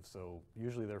intensive. So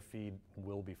usually their feed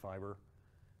will be fiber.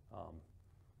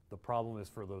 The problem is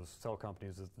for those cell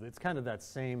companies, it's kind of that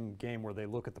same game where they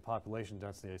look at the population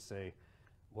density, they say,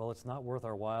 well, it's not worth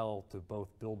our while to both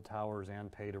build towers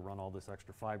and pay to run all this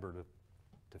extra fiber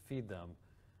to feed them.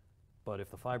 But if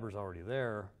the fiber's already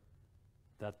there,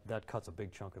 that cuts a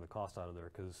big chunk of the cost out of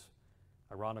there, because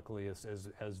ironically,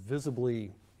 as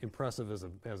visibly impressive as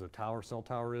a tower, cell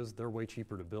tower is, they're way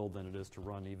cheaper to build than it is to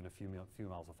run even a few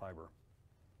miles of fiber.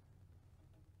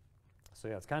 So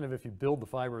yeah, it's kind of, if you build the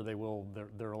fiber,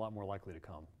 they're a lot more likely to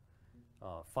come.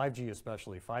 5G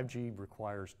especially. 5G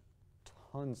requires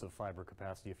tons of fiber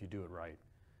capacity if you do it right.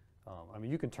 I mean,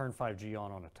 you can turn 5G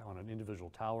on an individual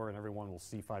tower and everyone will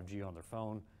see 5G on their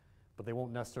phone, but they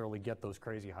won't necessarily get those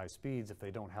crazy high speeds if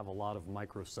they don't have a lot of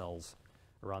microcells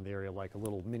around the area, like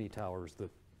little mini towers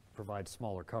that provide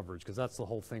smaller coverage, because that's the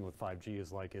whole thing with 5G,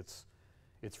 is like its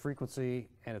frequency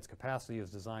and its capacity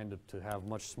is designed to have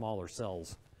much smaller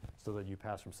cells, so that you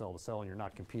pass from cell to cell and you're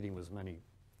not competing with as many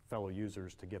fellow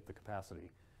users to get the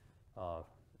capacity.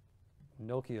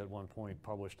 Nokia at one point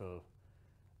published a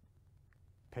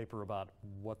paper about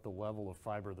what the level of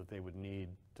fiber that they would need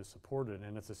to support it,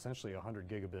 and it's essentially a 100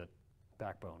 gigabit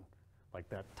backbone. Like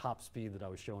that top speed that I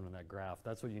was showing in that graph,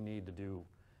 that's what you need to do.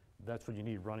 That's what you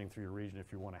need running through your region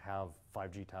if you want to have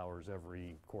 5G towers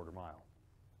every quarter mile.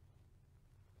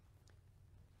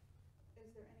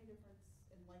 Is there any difference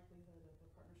in likelihood of a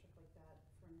partnership like that?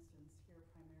 For instance, here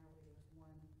primarily there's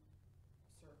one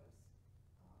service,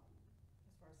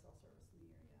 as far as cell service in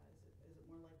the area. Is it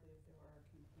more likely if there are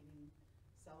competing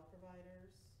cell providers,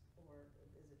 or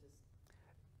is it just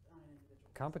on an individual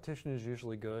basis? Competition is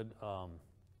usually good.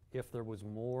 If there was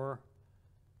more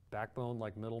backbone,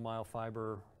 like middle mile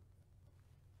fiber,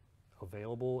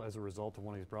 available as a result of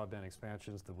one of these broadband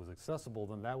expansions that was accessible,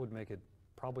 then that would make it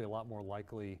probably a lot more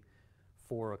likely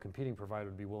for a competing provider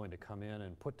to be willing to come in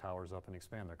and put towers up and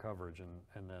expand their coverage,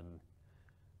 and then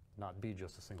not be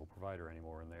just a single provider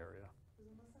anymore in the area.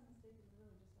 Because unless I'm mistaken, we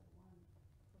really just have one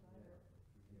provider.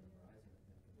 Verizon, I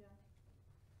think, Yeah.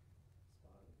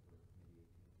 spotted for maybe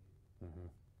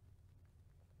AT&T.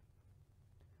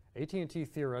 AT&T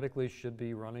theoretically should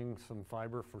be running some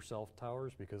fiber for cell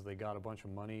towers, because they got a bunch of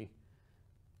money.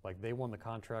 Like, they won the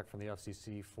contract from the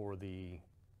FCC for the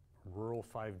Rural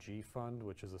 5G Fund,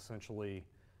 which is essentially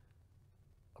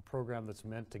a program that's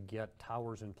meant to get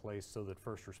towers in place so that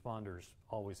first responders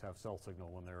always have cell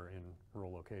signal when they're in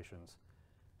rural locations.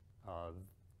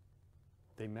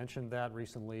 They mentioned that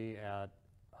recently at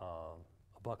a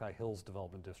Buckeye Hills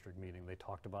Development District meeting. They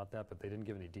talked about that, but they didn't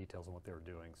give any details on what they were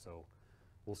doing. So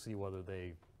we'll see whether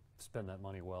they spend that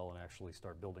money well and actually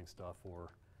start building stuff,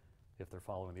 or if they're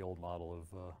following the old model of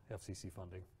FCC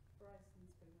funding. Verizon's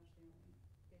pretty much the only game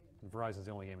in town. Verizon's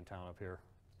the only game in town up here.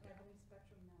 And I believe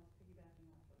Spectrum now is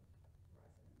piggybacking off of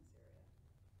Verizon in this area.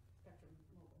 Spectrum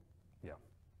Mobile. Yeah.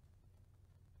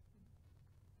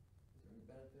 Is there any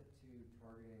benefit to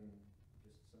targeting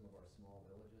just some of our small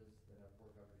villages that have poor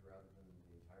coverage rather than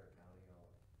the entire county?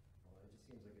 It just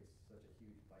seems like it's such a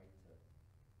huge bite to.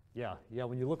 Yeah,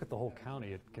 when you look at the whole have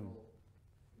county, it can, rural,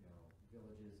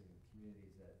 villages and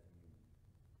communities that,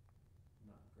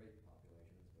 not great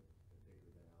populations, but bigger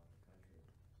than out in the country.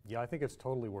 yeah, I think it's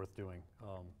totally worth doing.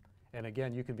 And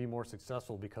again, you can be more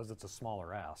successful because it's a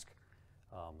smaller ask.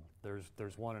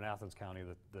 There's one in Athens County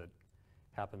that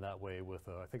happened that way with,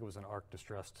 I think it was an ARC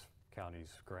Distressed Counties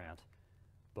grant,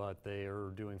 but they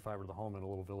are doing fiber to the home in a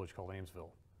little village called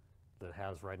Amesville that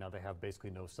has, right now, they have basically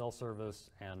no cell service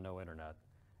and no internet.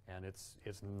 And it's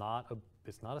not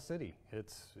a city.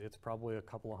 It's probably a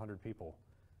couple of hundred people,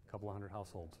 a couple of hundred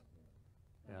households.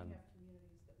 And And we have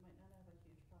communities that might not have a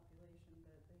huge population,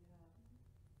 but they have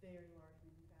very large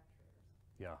manufacturers.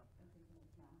 yeah, I'm thinking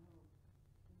of Mount Hope,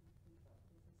 and think about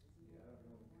businesses in Yeah, I don't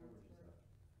know what the coverage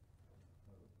is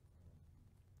Warrensburg.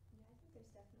 Yeah, I think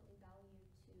there's definitely value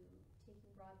to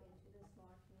taking broadband to the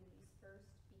smaller communities first,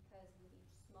 because with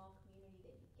each small community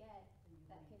that you get,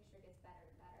 that picture gets better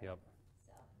and better. Yep.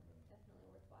 So, definitely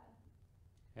worthwhile.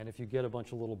 and if you get a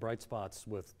bunch of little bright spots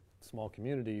with small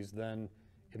communities, then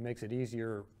it makes it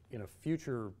easier in a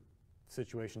future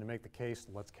situation to make the case,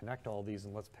 let's connect all these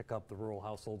and let's pick up the rural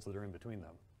households that are in between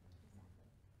them.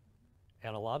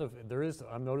 And a lot of,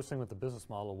 I'm noticing with the business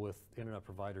model with internet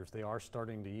providers, they are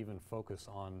starting to even focus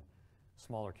on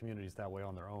smaller communities that way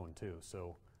on their own too.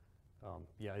 So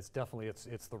yeah, it's definitely,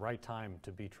 it's the right time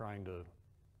to be trying to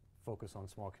focus on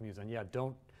small communities. And yeah,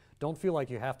 don't feel like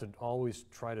you have to always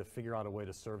try to figure out a way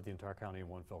to serve the entire county in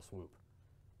one fell swoop.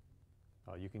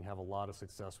 You can have a lot of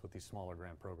success with these smaller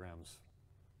grant programs,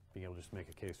 being able to just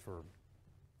make a case for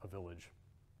a village.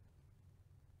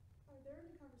 Are there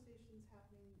any conversations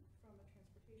happening from a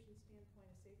transportation standpoint,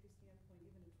 a safety standpoint,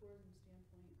 even a tourism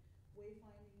standpoint?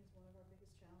 Wayfinding is one of our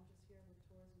biggest challenges here, with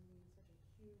tourism being such a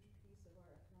huge piece of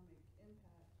our economic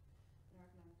impact and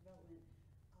our economic development.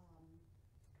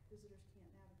 Visitors can't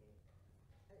navigate.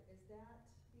 Is that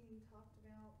being being talked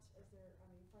about? Is there,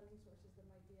 funding sources that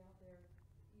might be out there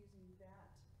using that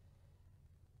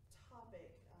topic?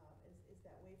 Is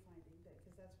that wayfinding?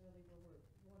 Because that's really where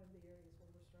one of the areas where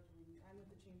we're struggling. I'm with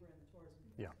the Chamber and the Tourism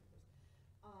Bureau, Yeah. of course.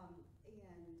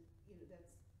 And,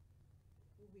 that's,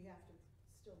 we have to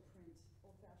still print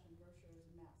old-fashioned brochures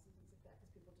and maps and things like that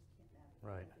because people just can't navigate.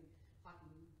 Right. I think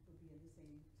hockey would be in the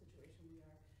same situation we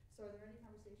are. So are there any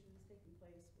conversations taking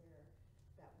place where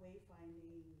that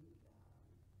wayfinding,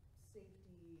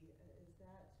 safety, is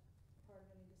that part of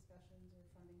any discussions or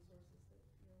funding sources that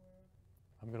you're aware of?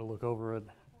 I'm going to look over at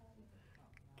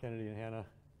Kennedy and Hannah. I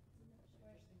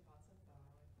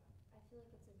feel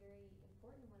like it's a very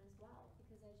important one as well,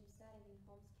 because as you said,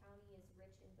 Holmes County is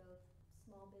rich in both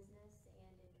small business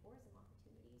and in tourism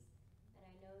opportunities. And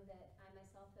I know that I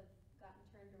myself have gotten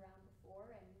turned around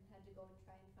before and had to go and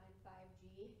try and find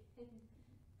 5G and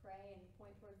pray and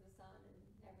point towards the sun and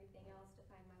everything else to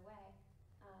find my way.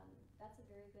 That's a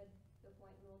very good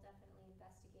point, and we'll definitely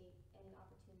investigate any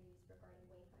opportunities regarding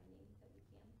wayfinding that we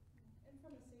can. And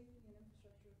from a safety and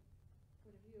infrastructure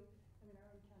point of view, our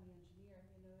own county engineer,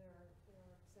 there are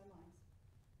semis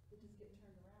that just get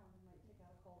turned around and might take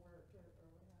out a culvert or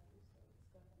what have you, so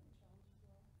it's definitely a challenge as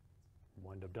well.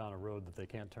 Wind up down a road that they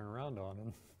can't turn around on.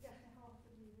 And Yeah, how often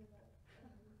do you hear that?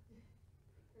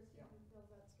 Chris Young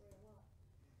tells that story a lot.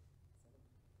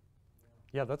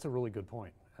 yeah, that's a really good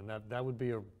point. And that would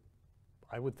be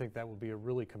I would think that would be a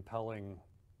really compelling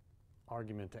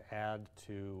argument to add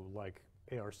to like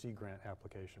ARC grant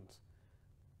applications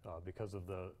because of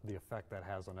the effect that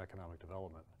has on economic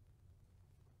development.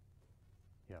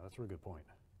 Yeah, that's a really good point.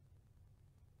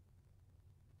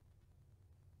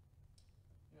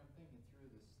 I'm thinking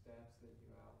through the steps that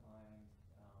you outlined,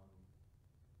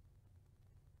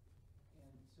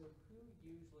 and so who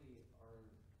usually are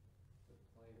the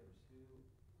players?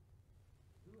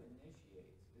 Who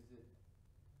initiates? Is it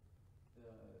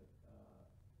the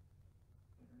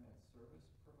internet service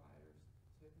providers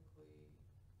typically?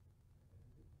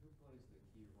 Who plays the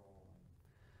key role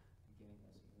in getting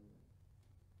this moving?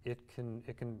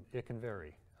 It can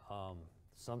vary.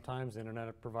 Sometimes the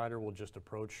internet provider will just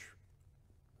approach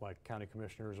like county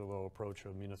commissioners, or they'll approach a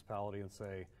municipality and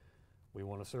say, we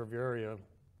want to serve your area.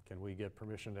 Can we get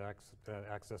permission to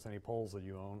access any poles that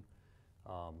you own?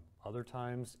 Other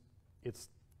times it's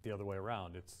the other way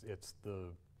around. It's the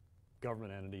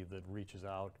government entity that reaches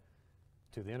out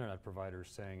to the internet providers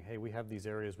saying, hey, we have these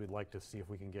areas, we'd like to see if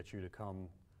we can get you to come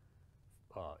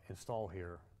install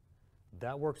here.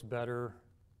 That works better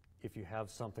if you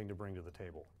have something to bring to the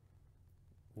table.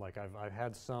 Like I've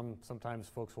had sometimes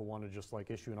folks will want to just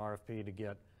like issue an RFP to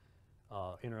get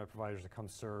internet providers to come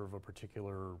serve a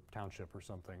particular township or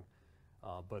something.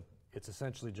 But it's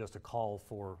essentially just a call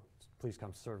for, please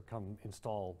come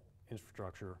install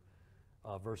infrastructure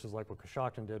versus like what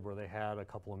Coshocton did, where they had a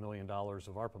couple of $1 million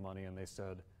of ARPA money and they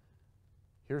said,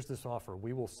 here's this offer.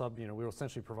 We will we will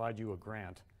essentially provide you a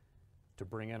grant to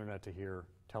bring internet to here.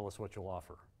 Tell us what you'll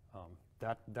offer.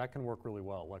 That can work really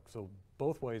well. Like, so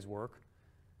both ways work,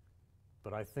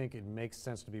 but I think it makes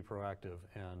sense to be proactive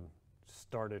and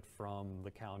start it from the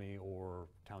county or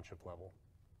township level.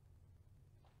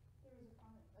 There was a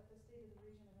comment at the State of the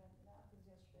Region event in Athens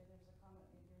yesterday. There was a comment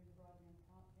made during the broadband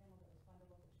panel that was find a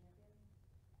local champion.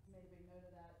 Made a big note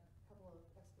of that, a couple of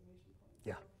exclamation points.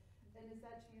 Yeah. So, and is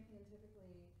that champion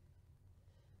typically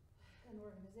an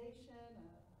organization, a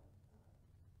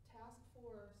task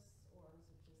force, or is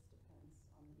it just depends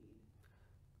on the need?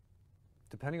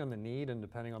 Depending on the need and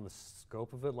depending on the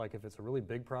scope of it, like if it's a really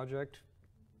big project,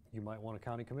 you might want a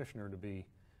county commissioner to be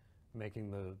making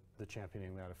the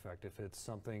championing that effect. If it's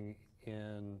something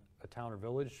in a town or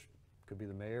village, it could be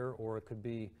the mayor, or it could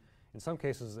be, in some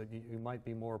cases, that you might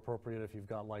be more appropriate if you've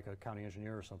got like a county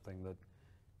engineer or something that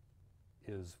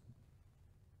is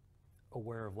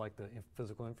aware of like the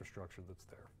physical infrastructure that's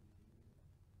there.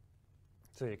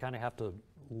 So you kind of have to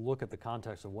look at the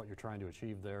context of what you're trying to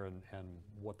achieve there and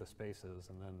what the space is,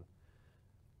 and then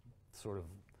sort of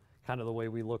kind of the way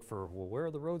we look for, well, where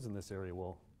are the roads in this area?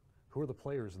 Well, who are the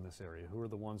players in this area? Who are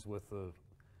the ones with the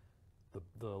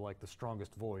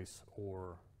strongest voice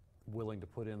or willing to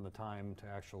put in the time to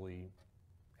actually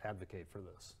advocate for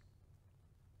this?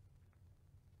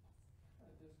 How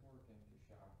did this work in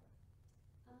Coshocton?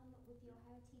 With the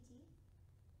Ohio TT,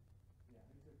 Yeah,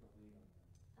 who took the lead on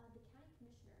that? the county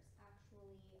commissioners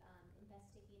actually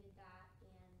investigated that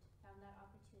and found that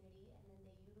opportunity, and then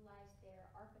they utilized their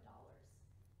ARPA dollars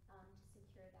to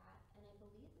secure that. And I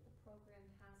believe that the program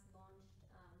has launched,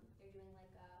 they're doing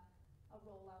like a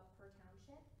rollout per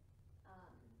township. So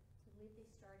I believe they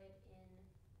started in,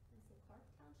 I want to say Clark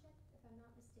Township, if I'm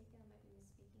not mistaken, I might be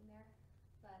misspeaking there.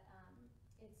 But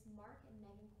Mark and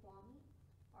Megan Kwame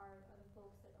are the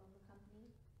folks that own the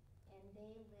company, and they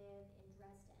live in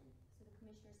Dresden. So the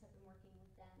commissioners have been working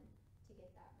with them to get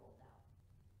that rolled out.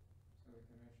 So the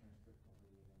commissioners took the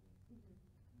lead and. Mm-hmm.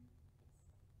 Mhm.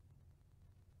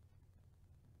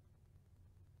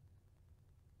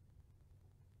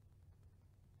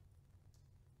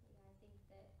 Yeah, I think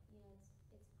that,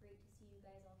 it's great to see you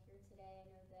guys all here today. I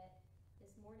know that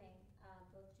this morning,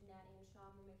 both Jeanette and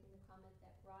Sean were making the comment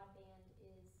that broadband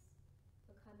is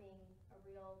becoming a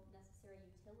real necessary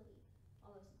utility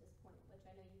almost at this point, which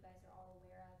I know you guys are all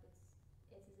aware of.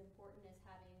 It's as important as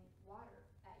having water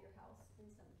at your house in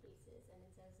some cases, and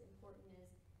it's as important as,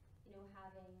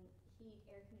 having heat,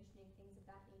 air conditioning, things of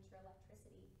that nature,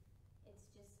 electricity. It's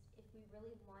just, if we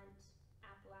really want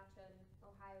Appalachia and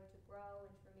Ohio to grow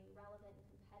and to remain relevant and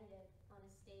competitive on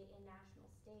a state and national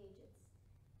stage, it's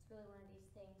really one of these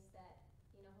things that,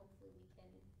 hopefully we can,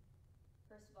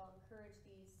 first of all, encourage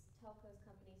these telcos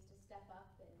companies to step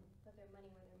up and put their money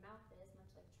where their mouth is,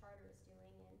 much like Charter is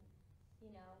doing. And, we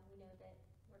know that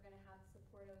we're going to have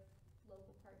support of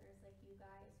local partners like you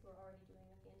guys who are already doing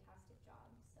a fantastic job.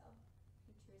 So,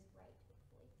 future is bright,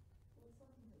 hopefully. Well, it's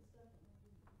something that's definitely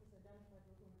was identified.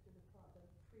 We're going through the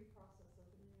pre-process of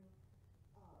the new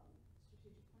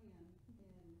strategic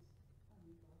plan, and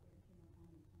broadband came up how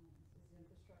many times? Is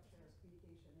infrastructure, as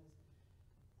communication, as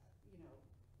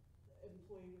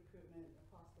employee recruitment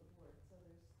across the board. So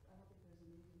I don't think there's an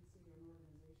agency or an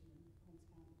organization in Holmes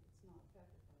County that's not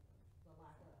affected by the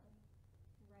lack of.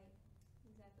 Right,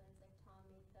 exactly. It's like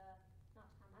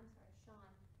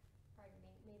Sean, pardon me,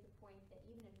 made the point that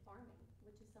even in farming,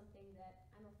 which is something that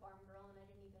I'm a farm girl and I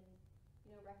didn't even,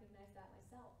 recognize that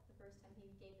myself. The first time he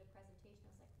gave the presentation, I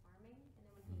was like, farming? And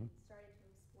then when he started to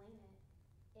explain it,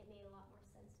 it made a lot more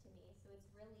sense to me. So it's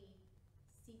really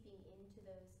seeping into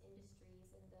those industries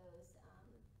and those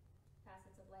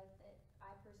facets of life that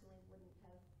I personally wouldn't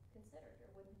have considered or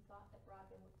wouldn't have thought that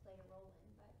broadband would play a role in,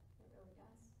 but it really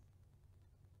does.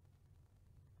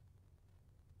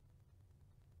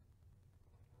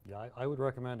 Yeah, I would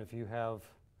recommend if you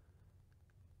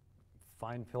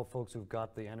find folks who've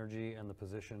got the energy and the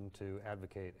position to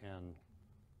advocate and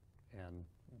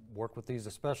work with these,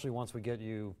 especially once we get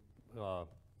you,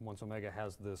 once Omega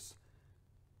has this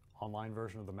online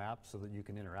version of the map so that you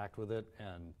can interact with it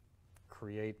and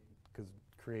create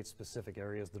specific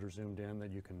areas that are zoomed in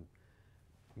that you can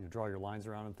draw your lines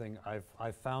around and thing.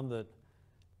 I've found that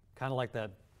kind of like that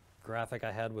graphic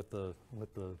I had with the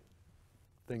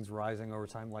things rising over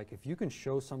time, like if you can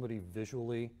show somebody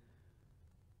visually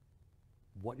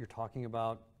what you're talking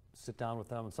about, sit down with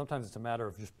them, and sometimes it's a matter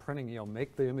of just printing,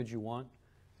 make the image you want,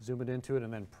 zoom it into it,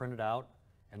 and then print it out,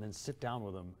 and then sit down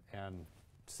with them and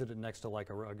sit it next to like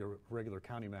a regular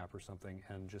county map or something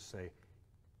and just say,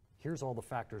 here's all the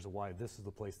factors of why this is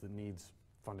the place that needs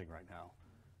funding right now.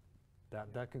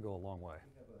 That can go a long way.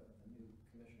 We have a new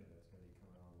commissioner that's going to be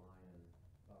coming online in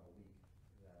about a week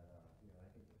that, I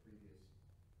think the previous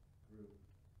group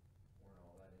weren't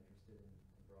all that interested in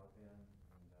broadband,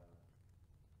 and I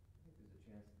think there's a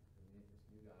chance that this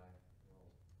new guy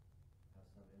will have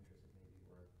some interest. It may be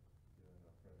worth doing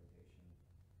a presentation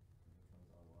when he comes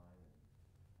online and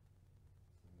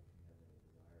seeing if he has any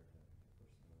desire to push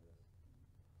some of this.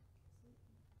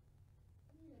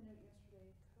 I made a note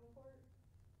yesterday, cohort,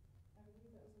 I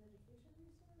believe that was an education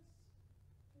resource.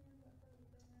 Do you remember that part of the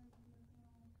program in the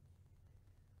panel?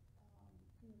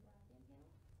 In the broadband panel?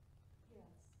 Yes.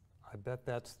 I bet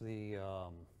that's the,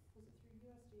 Was it through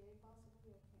USDA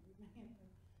possibly? I can't remember.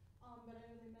 But I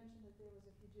know they mentioned that there was,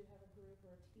 if you did have a group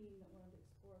or a team that wanted to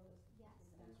explore this. Yes, as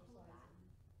an I recall exercise. that.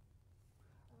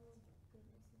 Oh,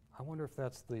 goodness. I wonder if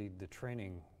that's the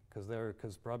training, because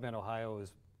Broadband Ohio is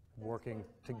That's working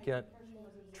what to my get impression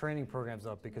was, it was training just programs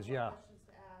up, to because know yeah. what questions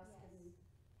to ask Yes. and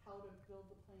how to build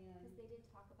the plan. Because they did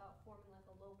talk about forming like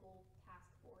a local task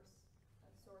force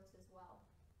of sorts as well.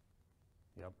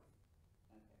 Yep,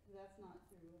 Okay, that's not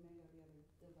through Omega, the other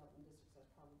development districts,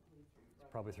 that's probably through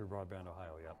Broadband. probably through Broadband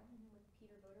Ohio, yep. With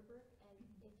Peter Voderberg, and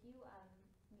if you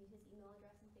need his email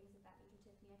address and things of that nature,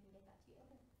 Tiffany, I can get that to you.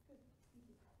 Okay, good, thank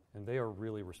you. And they are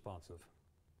really responsive.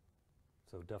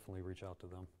 So definitely reach out to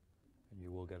them and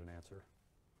you will get an answer.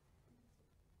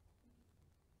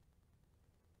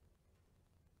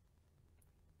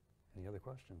 Any other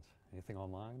questions? Anything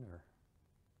online or?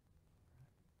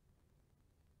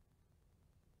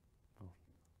 Well,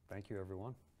 thank you,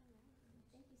 everyone.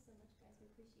 Thank you so much, guys. We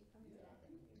appreciate you coming today.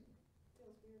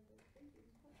 Feels weird, but thank you.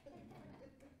 Yes,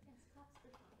 claps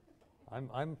for Sean.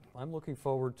 I'm looking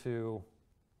forward to